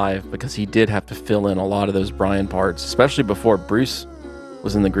sound live, because he did have to fill in a lot of those Brian parts, especially before Bruce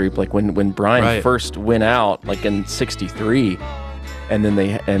was in the group. Like when Brian first went out, like in '63, and then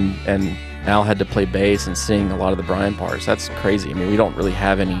and Al had to play bass and sing a lot of the Brian parts. That's crazy. I mean, we don't really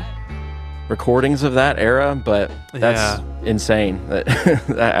have any recordings of that era, but that's insane that,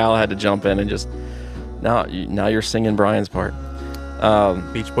 that Al had to jump in and just now you're singing Brian's part.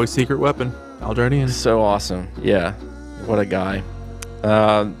 Beach Boys' secret weapon, Al Jardine. So awesome. Yeah. What a guy.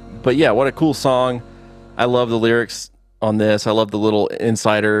 But yeah, what a cool song. I love the lyrics on this. I love the little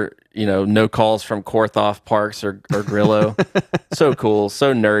insider, no calls from Korthoff, Parks, or Grillo. So cool.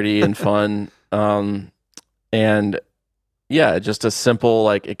 So nerdy and fun. And yeah, just a simple,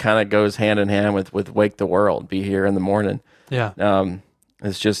 like, it kind of goes hand in hand with Wake the World, Be Here in the Morning. Yeah.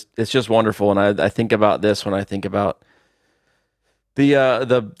 It's just wonderful. And I think about this when I think about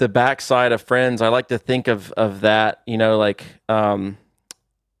the backside of Friends. I like to think of that, like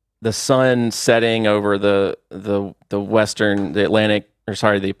the sun setting over the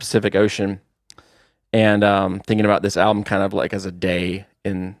Pacific Ocean, and thinking about this album kind of like as a day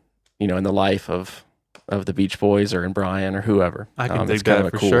in the life of the Beach Boys, or in Brian, or whoever. I can dig that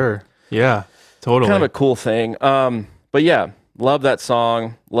for sure. Yeah, totally. Kind of a cool thing. But yeah, love that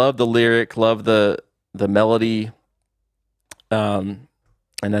song. Love the lyric. Love the melody. And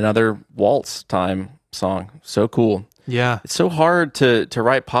another waltz time song. So cool. Yeah. It's so hard to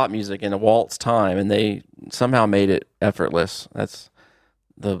write pop music in a waltz time, and they somehow made it effortless. That's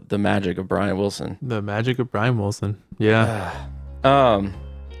the magic of Brian Wilson. The magic of Brian Wilson. Yeah.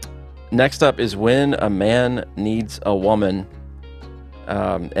 Next up is When a Man Needs a Woman.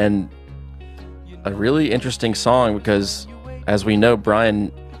 And a really interesting song because, as we know,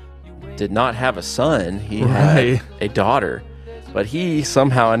 Brian did not have a son. He had a daughter. But he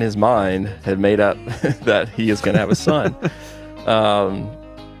somehow in his mind had made up that he is going to have a son.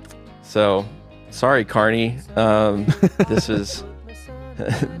 So, sorry, Carney. This is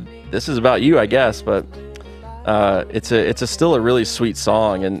this is about you, I guess. But it's still a really sweet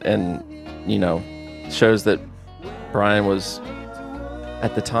song, and you know, shows that Brian was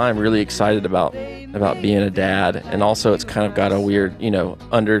at the time really excited about being a dad, and also it's kind of got a weird, you know,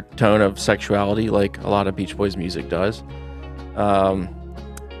 undertone of sexuality, like a lot of Beach Boys music does.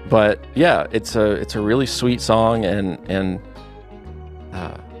 But yeah, it's a really sweet song, and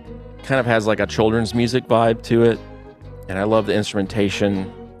kind of has like a children's music vibe to it, and I love the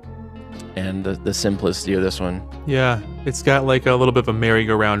instrumentation and the simplicity of this one. Yeah, it's got like a little bit of a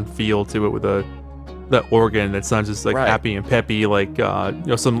merry-go-round feel to it with that organ that sounds just like happy and peppy, like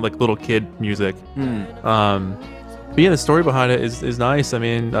some like little kid music. But yeah, the story behind it is nice. I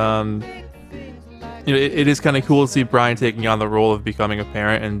mean, it is kind of cool to see Brian taking on the role of becoming a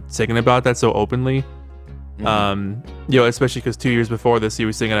parent and singing about that so openly. Especially because 2 years before this, he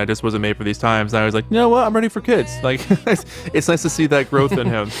was singing "I Just Wasn't Made for These Times," and I was like, you know what, I'm ready for kids. Like, it's nice to see that growth in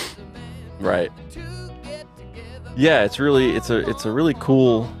him. Right. Yeah, it's a really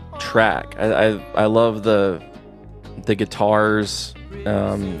cool track. I love the guitars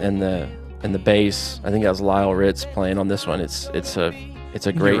and the bass. I think that was Lyle Ritz playing on this one. It's a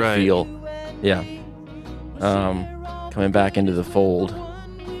great feel. Yeah. Coming back into the fold.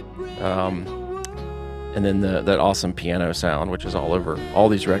 And then that awesome piano sound, which is all over all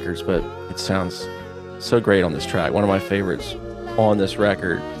these records, but it sounds so great on this track. One of my favorites on this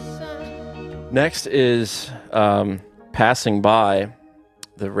record. Next is Passing By,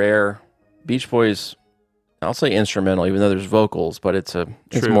 the rare Beach Boys, I'll say instrumental, even though there's vocals, but it's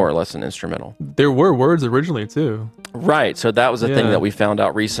more or less an instrumental. There were words originally too. Right. So that was the thing that we found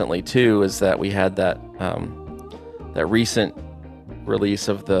out recently too, is that we had that recent release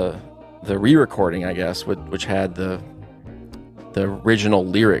of the re-recording, I guess, which had the original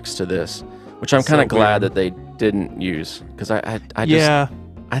lyrics to this, which I'm kind of glad that they didn't use, because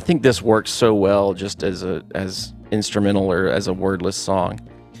I think this works so well just as instrumental or as a wordless song.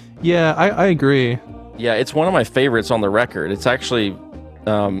 Yeah, I agree. Yeah, it's one of my favorites on the record. It's actually,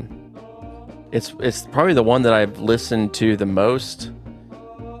 it's probably the one that I've listened to the most,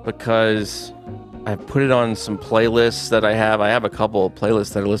 because I've put it on some playlists that I have. I have a couple of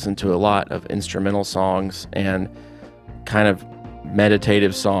playlists that I listen to a lot of instrumental songs and kind of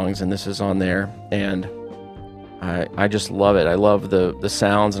meditative songs, and this is on there. And I just love it. I love the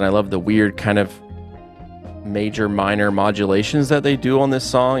sounds, and I love the weird kind of major minor modulations that they do on this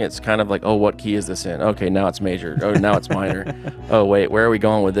song. It's kind of like, oh, what key is this in? Okay, now it's major. Oh, now it's minor. Oh, wait, where are we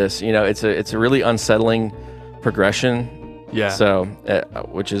going with this? You know, it's a really unsettling progression. Yeah. So,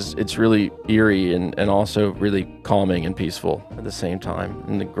 it's really eerie and also really calming and peaceful at the same time,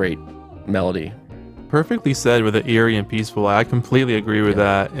 and a great melody. Perfectly said with the eerie and peaceful. I completely agree with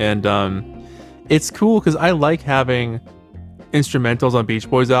that. And it's cool because I like having instrumentals on Beach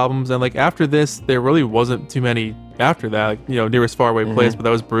Boys albums, and like after this there really wasn't too many after that, like, Nearest Faraway Place, but that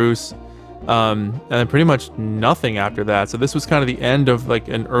was Bruce, and then pretty much nothing after that. So this was kind of the end of like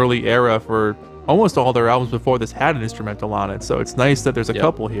an early era for almost all their albums before this had an instrumental on it. So it's nice that there's a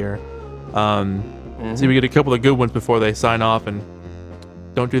couple here. So we get a couple of good ones before they sign off and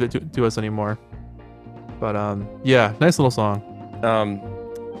don't do that to us anymore. But yeah, nice little song.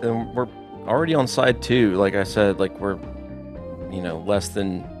 And we're already on side 2. Like I said, like we're less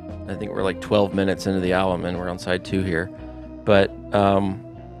than, I think we're like 12 minutes into the album, and we're on side 2 here. But now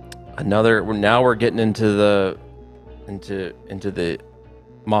we're getting into the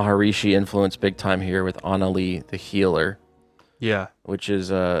Maharishi influence big time here with Anali the Healer. Yeah, which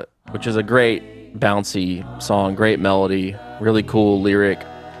is a great bouncy song, great melody, really cool lyric.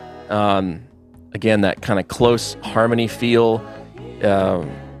 Again, that kind of close harmony feel.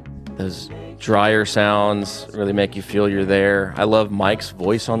 Those drier sounds really make you feel you're there. I love Mike's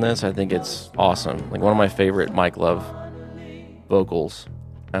voice on this. I think it's awesome. Like one of my favorite Mike Love vocals.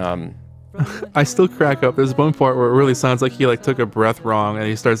 I still crack up. There's one part where it really sounds like he like took a breath wrong and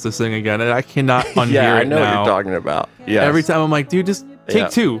he starts to sing again, and I cannot unhear it now. I know what you're talking about. Yeah. Every time I'm like, dude, just take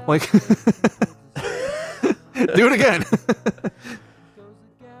 2. Like, do it again.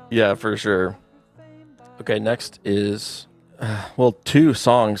 Yeah, for sure. Okay, next is, two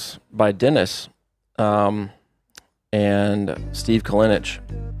songs by Dennis and Steve Kalinich,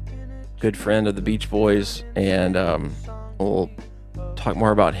 good friend of the Beach Boys, and we'll talk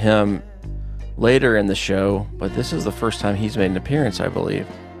more about him later in the show, but this is the first time he's made an appearance, I believe.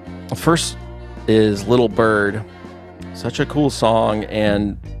 First is Little Bird, such a cool song,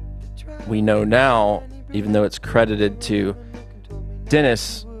 and we know now, even though it's credited to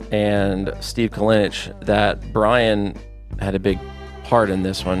Dennis and Steve Kalinich, that Brian had a big part in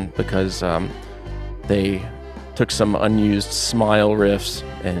this one because they took some unused Smile riffs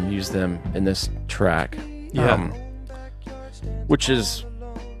and used them in this track. Which is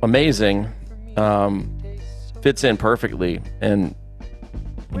amazing. Fits in perfectly, and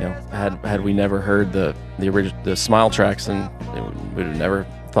had we never heard the Smile tracks, then we would have never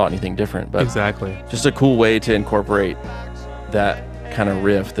thought anything different. But exactly, just a cool way to incorporate that kind of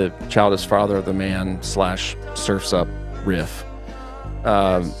riff, the Child is Father of the Man / Surf's Up riff,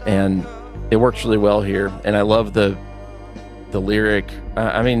 and it works really well here. And I love the lyric.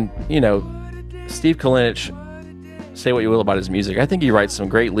 Steve Kalinich, say what you will about his music, I think he writes some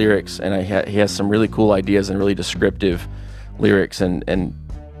great lyrics, and he has some really cool ideas and really descriptive lyrics, and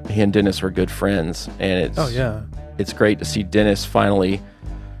he and Dennis were good friends, and it's great to see Dennis finally.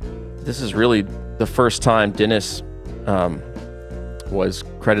 This is really the first time Dennis was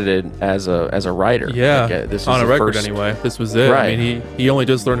credited as a writer. This on a record anyway. This was it. Right. I mean, he only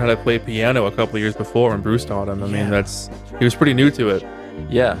just learned how to play piano a couple of years before when Bruce taught him. I mean, he was pretty new to it.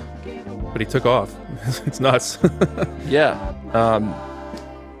 Yeah, but he took off. It's nuts.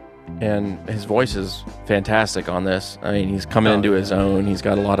 And his voice is fantastic on this. I mean, he's coming into his own. He's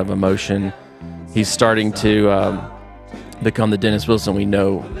got a lot of emotion. He's starting to become the Dennis Wilson we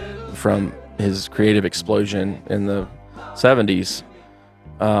know from his creative explosion in the 70s,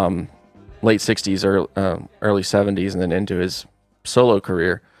 late 60s or early 70s, and then into his solo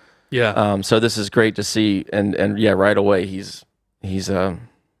career. So this is great to see, and right away he's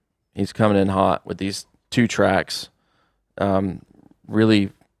coming in hot with these 2 tracks. Really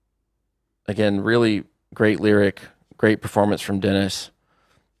great lyric, great performance from Dennis.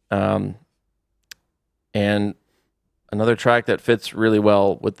 And another track that fits really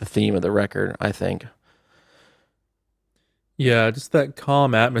well with the theme of the record, I think. Yeah, just that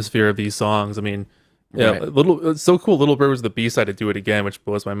calm atmosphere of these songs. I mean, it's so cool. Little Bird was the B-side to Do It Again, which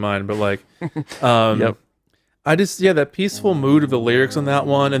blows my mind. But like, I just, that peaceful mood of the lyrics on that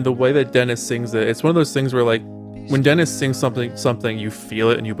one, and the way that Dennis sings it. It's one of those things where, like, when Dennis sings something, you feel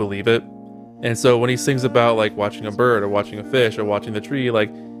it and you believe it. And so when he sings about, like, watching a bird or watching a fish or watching the tree,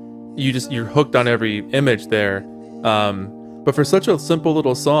 like, you're hooked on every image there. But for such a simple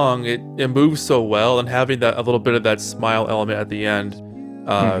little song, it moves so well, and having a little bit of that smile element at the end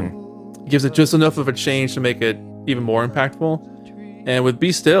gives it just enough of a change to make it even more impactful. And with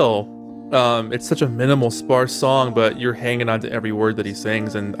Be Still, it's such a minimal, sparse song, but you're hanging on to every word that he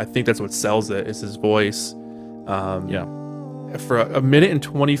sings, and I think that's what sells it, is his voice. For a minute and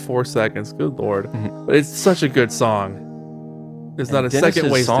 24 seconds, good Lord. But it's such a good song. There's not a second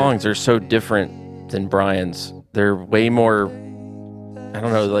wasted. Songs are so different than Brian's. They're way more, I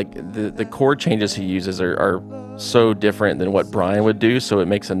don't know, like the chord changes he uses are so different than what Brian would do, so it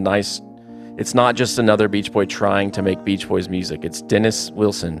makes a nice, it's not just another Beach Boy trying to make Beach Boys music. It's Dennis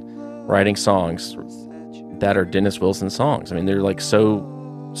Wilson writing songs that are Dennis Wilson songs. I mean, they're like so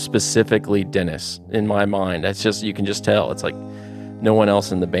specifically Dennis in my mind. That's just, you can just tell. It's like no one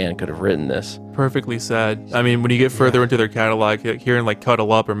else in the band could have written this. Perfectly said. I mean, when you get further into their catalog, hearing like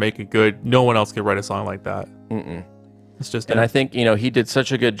Cuddle Up or Make It Good, no one else could write a song like that. It's just, and I think, he did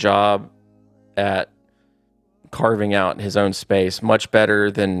such a good job at carving out his own space, much better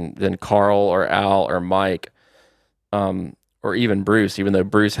than Carl or Al or Mike, or even Bruce, even though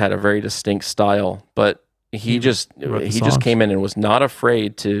Bruce had a very distinct style. But he just came in and was not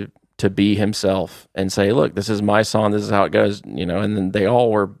afraid to be himself and say, look, this is my song, this is how it goes, and then they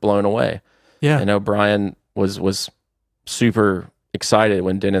all were blown away. I know Brian was super excited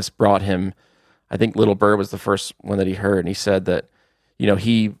when Dennis brought him, I think Little Bird was the first one that he heard, and he said that,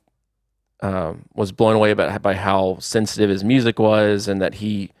 he was blown away by how sensitive his music was, and that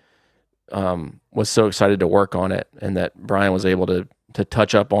he was so excited to work on it, and that Brian was able to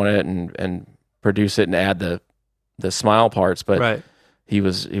touch up on it and produce it and add the smile parts, but he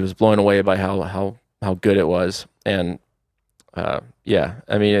was blown away by how good it was. And I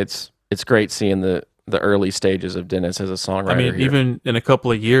mean, it's great seeing the early stages of Dennis as a songwriter. I mean, even in a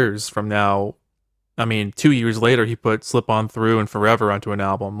couple of years from now, 2 years later, he put Slip On Through and Forever onto an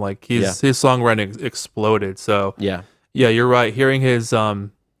album. Like his songwriting exploded. So yeah, you're right. Hearing his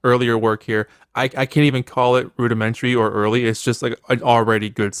earlier work here. I can't even call it rudimentary or early. It's just like an already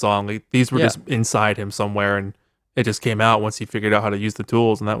good song. Like, these were just inside him somewhere, and it just came out once he figured out how to use the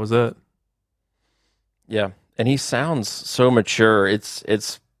tools, and that was it. Yeah, and he sounds so mature.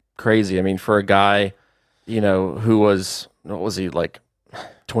 It's crazy. I mean, for a guy, who was, what was he, like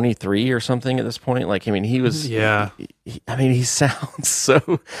 23 or something at this point? Like, I mean, he was. Yeah. He sounds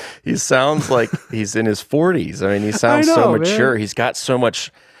like he's in his 40s. I mean, he sounds so mature. Man. He's got so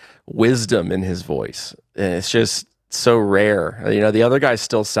much wisdom in his voice, and it's just so rare. The other guys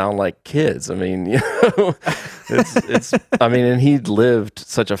still sound like kids. I mean, it's I mean, and he lived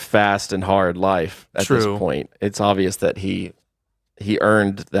such a fast and hard life at this point. It's obvious that he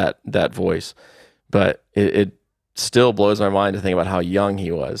earned that voice, but it still blows my mind to think about how young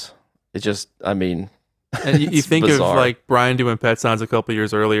he was. It just, I mean, and you think bizarre. Of like Brian doing Pet Sounds a couple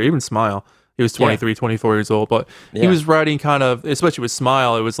years earlier, even Smile. He was 23, 24 years old, but he was writing kind of, especially with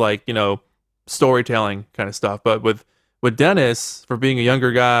Smile, it was like, storytelling kind of stuff. But with Dennis, for being a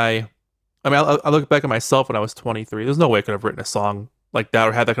younger guy, I mean, I look back at myself when I was 23. There's no way I could have written a song like that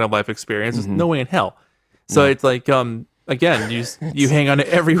or had that kind of life experience. There's no way in hell. So it's like, again, you hang on to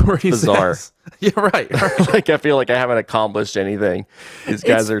every word he bizarre. Says. Yeah, right. Like, I feel like I haven't accomplished anything. These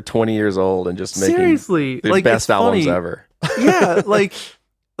guys are 20 years old and just making seriously, the like, best albums ever. Yeah,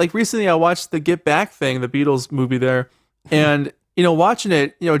 like recently I watched the Get Back thing, the Beatles movie there, and watching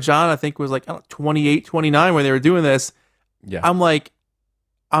it, John, I think, was like 28, 29 when they were doing this. Yeah. I'm like,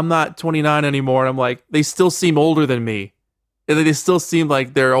 I'm not 29 anymore, and I'm like, they still seem older than me. And they still seem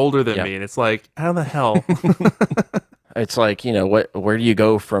like they're older than me, and it's like, how the hell? It's like, where do you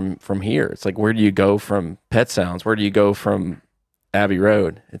go from here? It's like, where do you go from Pet Sounds? Where do you go from Abbey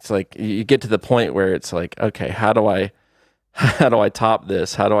Road? It's like, you get to the point where it's like, okay, how do I top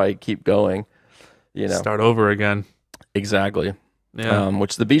this? How do I keep going? Start over again. Exactly. Yeah.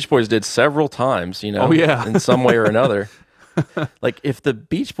 Which the Beach Boys did several times, Oh, yeah. in some way or another. Like, if the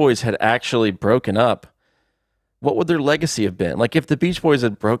Beach Boys had actually broken up, what would their legacy have been? Like, if the Beach Boys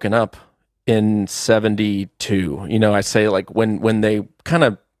had broken up in 72, I say, like, when they kind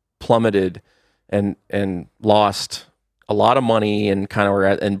of plummeted and lost a lot of money and kind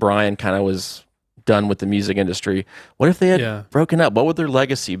of and Brian kind of was done with the music industry. What if they had broken up? What would their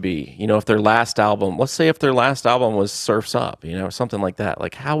legacy be? If their last album, let's say if their last album was Surf's Up, something like that.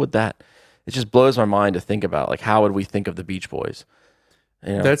 Like, how would that, it just blows my mind to think about, like, how would we think of the Beach Boys?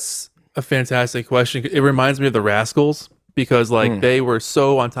 That's a fantastic question. It reminds me of the Rascals, because like they were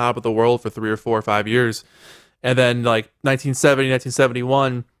so on top of the world for 3 or 4 or 5 years. And then like 1970,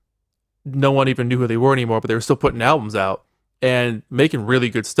 1971, no one even knew who they were anymore, but they were still putting albums out and making really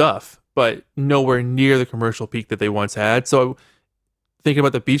good stuff, but nowhere near the commercial peak that they once had. So thinking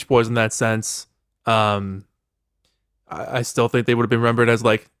about the Beach Boys in that sense, I still think they would have been remembered as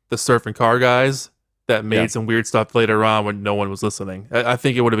like the surfing car guys that made some weird stuff later on when no one was listening. I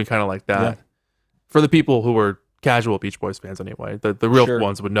think it would have been kind of like that for the people who were casual Beach Boys fans anyway. The real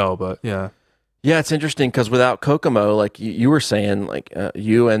ones would know, but yeah. Yeah, it's interesting because without Kokomo, like you were saying, like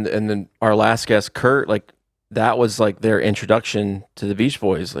you and then our last guest, Kurt, like that was like their introduction to the Beach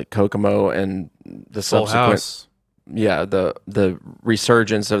Boys, like Kokomo and the Full subsequent, House. The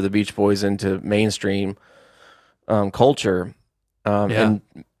resurgence of the Beach Boys into mainstream culture. And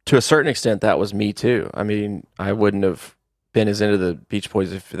to a certain extent, that was me too. I mean, I wouldn't have been as into the Beach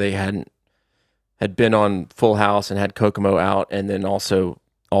Boys if they had been on Full House and had Kokomo out, and then also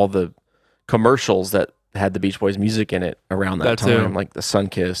all the commercials that had the Beach Boys music in it around that time, too. like the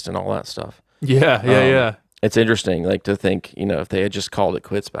Sunkissed and all that stuff. Yeah. It's interesting, like to think, if they had just called it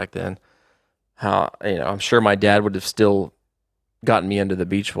quits back then, how, I'm sure my dad would have still gotten me into the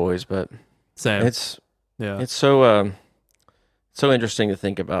Beach Boys, but same. It's so interesting to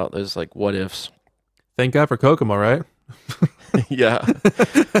think about those like what ifs. Thank God for Kokomo, right? Yeah.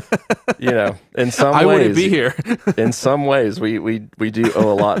 In some ways, I wouldn't be here. In some ways, we do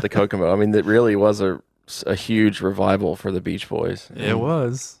owe a lot to Kokomo. I mean, it really was a huge revival for the Beach Boys. It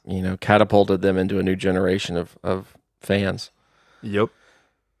was. Catapulted them into a new generation of fans. Yep.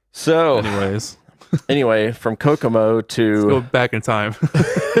 So, anyway, from Kokomo to let's go back in time.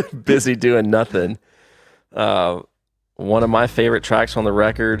 Busy Doing Nothing. One of my favorite tracks on the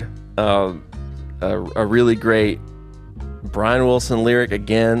record. A really great Brian Wilson lyric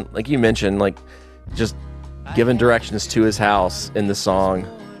again, like you mentioned, like just giving directions to his house in the song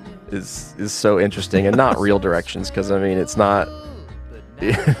is so interesting, and not real directions, because I mean it's not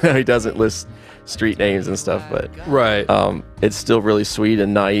he doesn't list street names and stuff, but right. It's still really sweet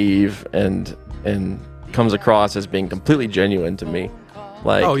and naive and comes across as being completely genuine to me.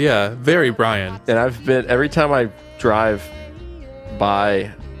 Like, oh yeah, very Brian. And every time I drive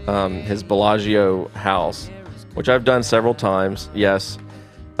by his Bellagio house, which I've done several times. Yes.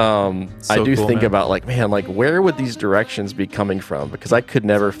 I do cool, think man. about like, man, like where would these directions be coming from? Because I could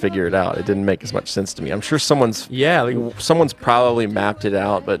never figure it out. It didn't make as much sense to me. I'm sure someone's probably mapped it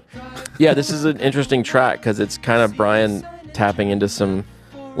out, but yeah, this is an interesting track because it's kind of Brian tapping into some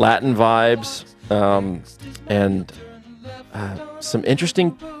Latin vibes, and some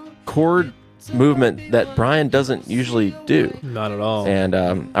interesting chord movement that Brian doesn't usually do. Not at all. And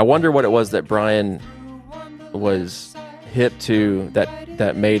I wonder what it was that Brian was hip to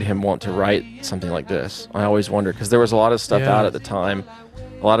that made him want to write something like this. I always wonder, because there was a lot of stuff out at the time,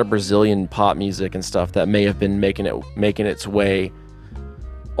 a lot of Brazilian pop music and stuff that may have been making its way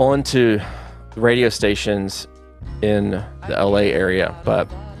onto radio stations in the LA area,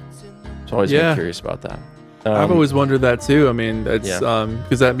 but I've always been curious about that. I've always wondered that too. I mean, it's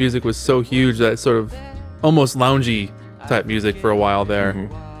because that music was so huge, that sort of almost loungy type music for a while there,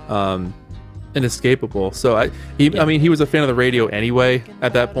 inescapable. So I mean, he was a fan of the radio anyway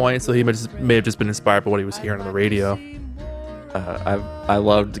at that point, so he may have just been inspired by what he was hearing on the radio. I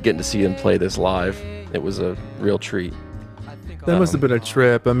loved getting to see him play this live. It was a real treat. That must have been a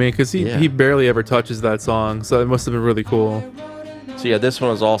trip. I mean, because he barely ever touches that song, so it must have been really cool. So yeah, this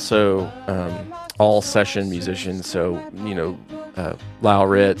one was also all session musicians. So Lyle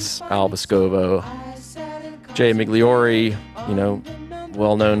Ritz, Al Vescovo, Jay Migliori,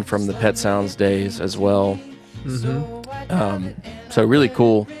 well known from the Pet Sounds days as well. So really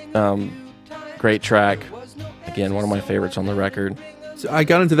cool, great track. Again, one of my favorites on the record. So I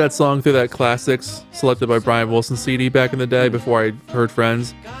got into that song through that Classics selected by Brian Wilson CD back in the day before I heard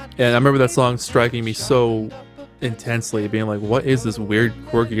Friends, and I remember that song striking me so intensely, being like, what is this weird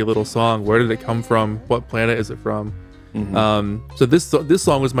quirky little song? Where did it come from? What planet is it from? So this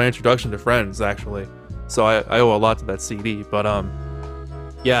song was my introduction to Friends, actually, so I owe a lot to that CD. But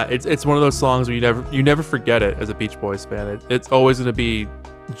yeah, it's one of those songs where you never forget it as a Beach Boys fan. It's always going to be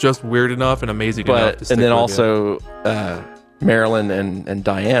just weird enough and amazing enough to stick and then with also Marilyn and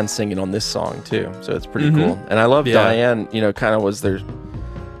Diane singing on this song too, so it's pretty cool. And I love Diane, kind of was their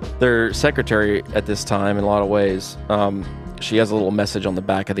secretary at this time in a lot of ways. She has a little message on the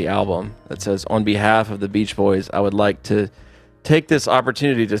back of the album that says, "On behalf of the Beach Boys, I would like to take this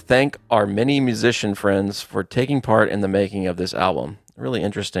opportunity to thank our many musician friends for taking part in the making of this album." Really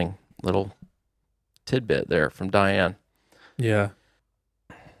interesting little tidbit there from Diane. Yeah.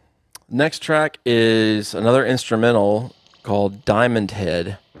 Next track is another instrumental called Diamond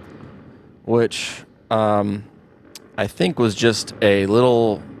Head, which I think was just a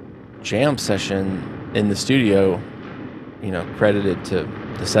little jam session in the studio, credited to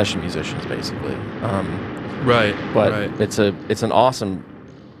the session musicians, basically. Right. But right. it's an awesome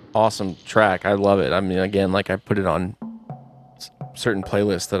track. I love it. I mean, again, like I put it on certain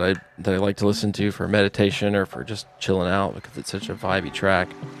playlists that I like to listen to for meditation or for just chilling out, because it's such a vibey track.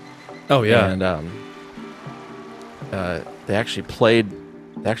 Oh yeah. And they actually played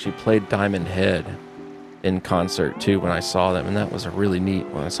Diamond Head in concert too when I saw them, and that was a really neat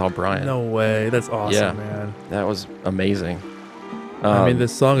when I saw Brian. No way. That's awesome, man. That was amazing. I mean,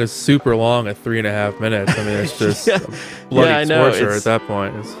 this song is super long at 3.5 minutes. I mean, it's just bloody torture at that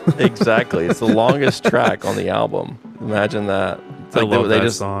point. Exactly. It's the longest track on the album. Imagine that. It's I love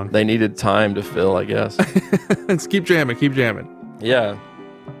that song. They needed time to fill, I guess. Let's keep jamming. Yeah.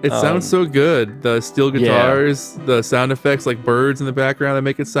 It sounds so good. The steel guitars, the sound effects like birds in the background that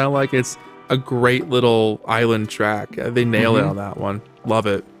make it sound like it's a great little island track. They nail it on that one. Love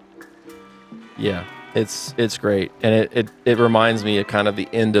it. Yeah, it's great. And it reminds me of kind of the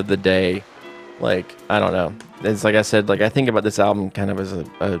end of the day. Like, I don't know. It's like I said, like I think about this album kind of as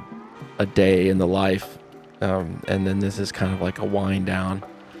a day in the life. And then this is kind of like a wind down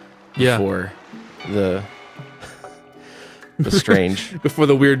before the strange before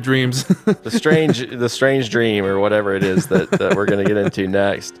the weird dreams. the strange dream, or whatever it is that we're going to get into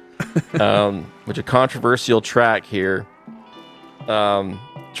next. Which a controversial track here.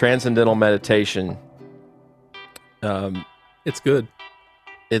 Transcendental Meditation. It's good.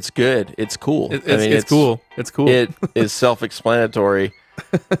 It's good. It's cool. It's cool. It's cool. It is self-explanatory.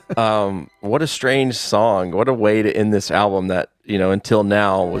 What a strange song. What a way to end this album that, until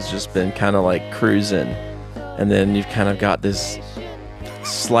now was just been kind of like cruising. And then you've kind of got this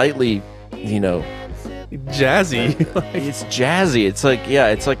slightly, jazzy. It's jazzy. It's like,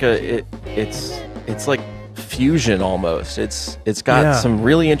 it's like fusion almost. It's got some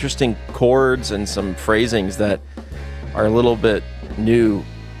really interesting chords and some phrasings that are a little bit new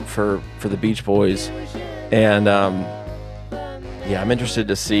for the Beach Boys. And I'm interested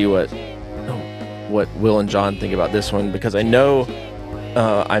to see what Will and John think about this one, because I know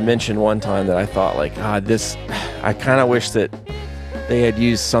I mentioned one time that I thought like, God, I kind of wish that they had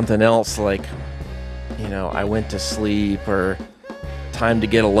used something else, like, I went to sleep, or time to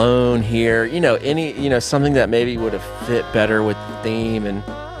get alone here, something that maybe would have fit better with the theme. And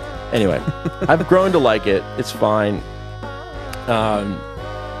anyway, I've grown to like it. It's fine.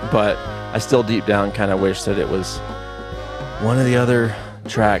 But I still deep down kind of wish that it was one of the other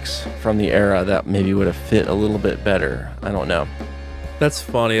tracks from the era that maybe would have fit a little bit better. I don't know. That's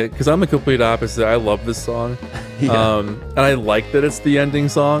funny, because I'm the complete opposite. I love this song. Yeah. And I like that it's the ending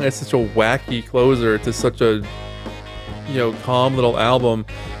song. It's such a wacky closer to such a calm little album.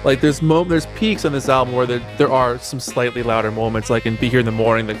 Like there's peaks on this album where there are some slightly louder moments, like in Be Here in the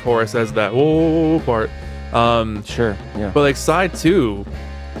Morning, the chorus has that whoa part. Sure, yeah. But like side 2,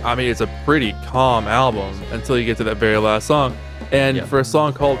 I mean, it's a pretty calm album until you get to that very last song. And for a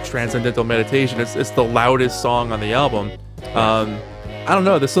song called Transcendental Meditation, it's the loudest song on the album. I don't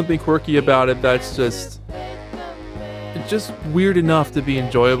know, there's something quirky about it that's just weird enough to be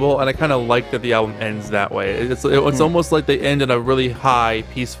enjoyable, and I kind of like that the album ends that way. It's almost like they end on a really high,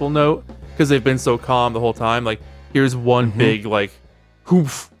 peaceful note, because they've been so calm the whole time. Like, here's one big, like,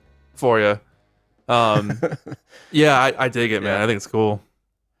 hoof for you. Yeah, I dig it, man. I think it's cool.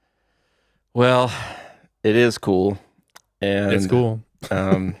 Well, it is cool. And it's cool.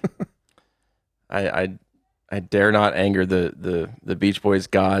 I dare not anger the Beach Boys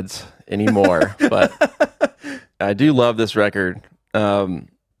gods anymore, but I do love this record. And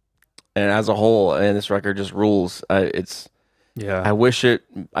as a whole, and this record just rules. I do wish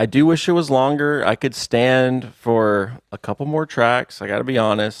it was longer. I could stand for a couple more tracks. I got to be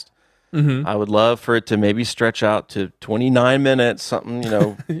honest. Mm-hmm. I would love for it to maybe stretch out to 29 minutes, something,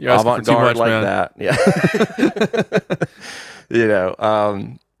 avant-garde like man. that. Yeah.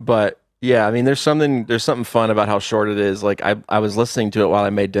 But yeah, I mean, there's something fun about how short it is. Like I was listening to it while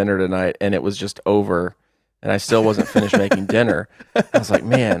I made dinner tonight, and it was just over, and I still wasn't finished making dinner. I was like,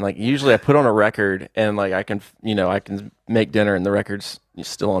 man, like usually I put on a record and like I can make dinner and the record's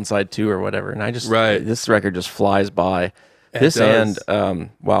still on side 2 or whatever. And this record just flies by. This and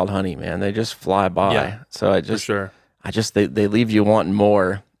Wild Honey, man, they just fly by. Yeah, so they leave you wanting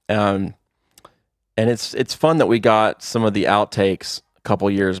more. And it's fun that we got some of the outtakes a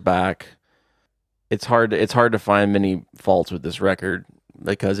couple years back. It's hard to find many faults with this record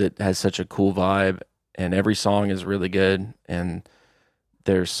because it has such a cool vibe, and every song is really good, and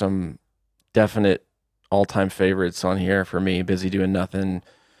there's some definite all-time favorites on here for me. Busy Doing Nothing,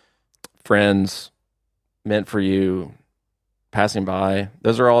 Friends, Meant for You, Passing By.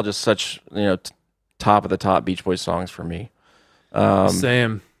 Those are all just such top of the top Beach Boys songs for me.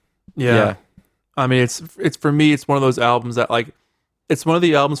 Same. Yeah. I mean, it's for me, it's one of those albums that like, it's one of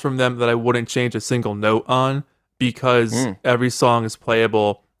the albums from them that I wouldn't change a single note on, because every song is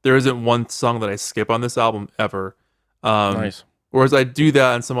playable. There isn't one song that I skip on this album ever. Nice. Whereas I do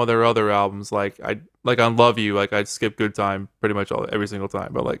that on some other albums, like on Love You, like I'd skip Good Time pretty much every single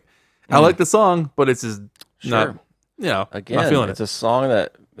time. But like, I like the song, but it's just not, again, not feeling it's it. a song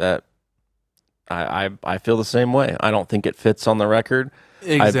that I feel the same way. I don't think it fits on the record.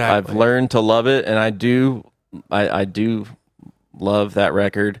 Exactly. I've learned to love it, and I do love that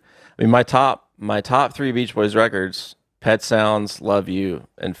record. I mean, my top 3 Beach Boys records: Pet Sounds, Love You,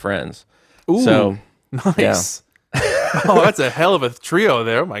 and Friends. Ooh, so nice. Oh, that's a hell of a trio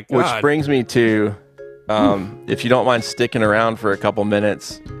there. Oh my God. Which brings me to, if you don't mind sticking around for a couple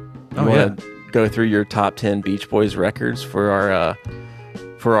minutes, you want to go through your top 10 Beach Boys records for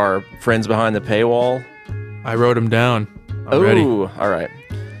our friends behind the paywall. I wrote them down. I'm ready. All right.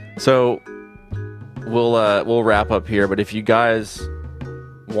 So we'll wrap up here, but if you guys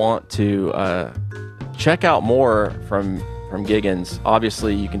want to check out more from Giggins,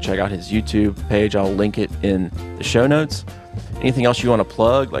 obviously you can check out his YouTube page. I'll link it in the show notes. Anything else you want to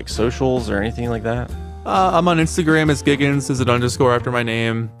plug, like socials or anything like that? I'm on Instagram as Giggins, as an underscore after my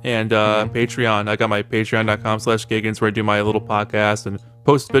name, and Patreon. I got my patreon.com/Giggins, where I do my little podcast and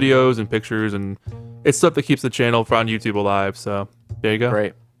post videos and pictures, and it's stuff that keeps the channel on YouTube alive. So there you go.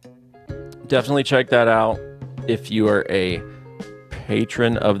 Great. Definitely check that out. If you are a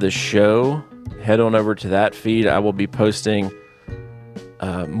patron of the show, head on over to that feed. I will be posting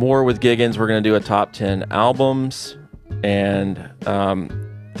more with Giggins. We're going to do a top 10 albums. And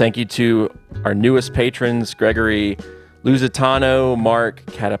thank you to our newest patrons, Gregory Lusitano, Mark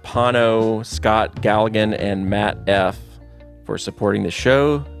Catapano, Scott Galligan, and Matt F., for supporting the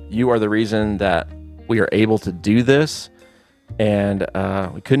show. You are the reason that we are able to do this, and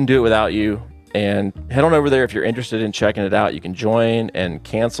we couldn't do it without you. And head on over there if you're interested in checking it out. You can join and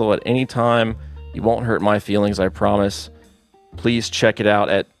cancel at any time. You won't hurt my feelings, I promise. please check it out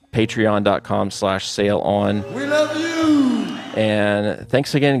at patreon.com/sailon. We love you. And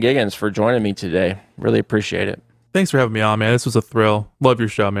thanks again, Giggins, for joining me today. Really appreciate it. Thanks for having me on, man. This was a thrill. Love your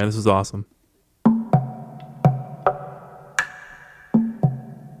show, man. This is awesome.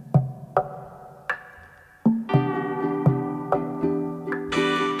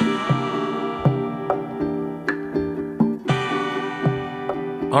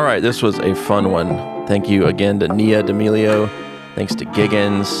 All right, this was a fun one. Thank you again to Nia D'Amelio. Thanks to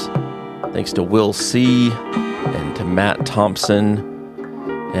Giggins. Thanks to Will C. and to Matt Thompson.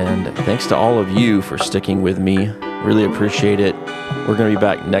 And thanks to all of you for sticking with me. Really appreciate it. We're going to be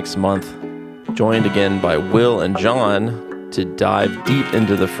back next month, joined again by Will and John to dive deep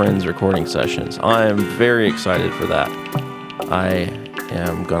into the Friends recording sessions. I am very excited for that. I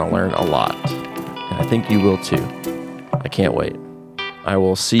am going to learn a lot. And I think you will too. I can't wait. I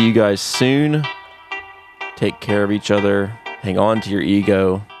will see you guys soon. Take care of each other. Hang on to your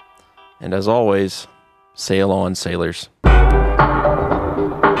ego. And as always, sail on, sailors.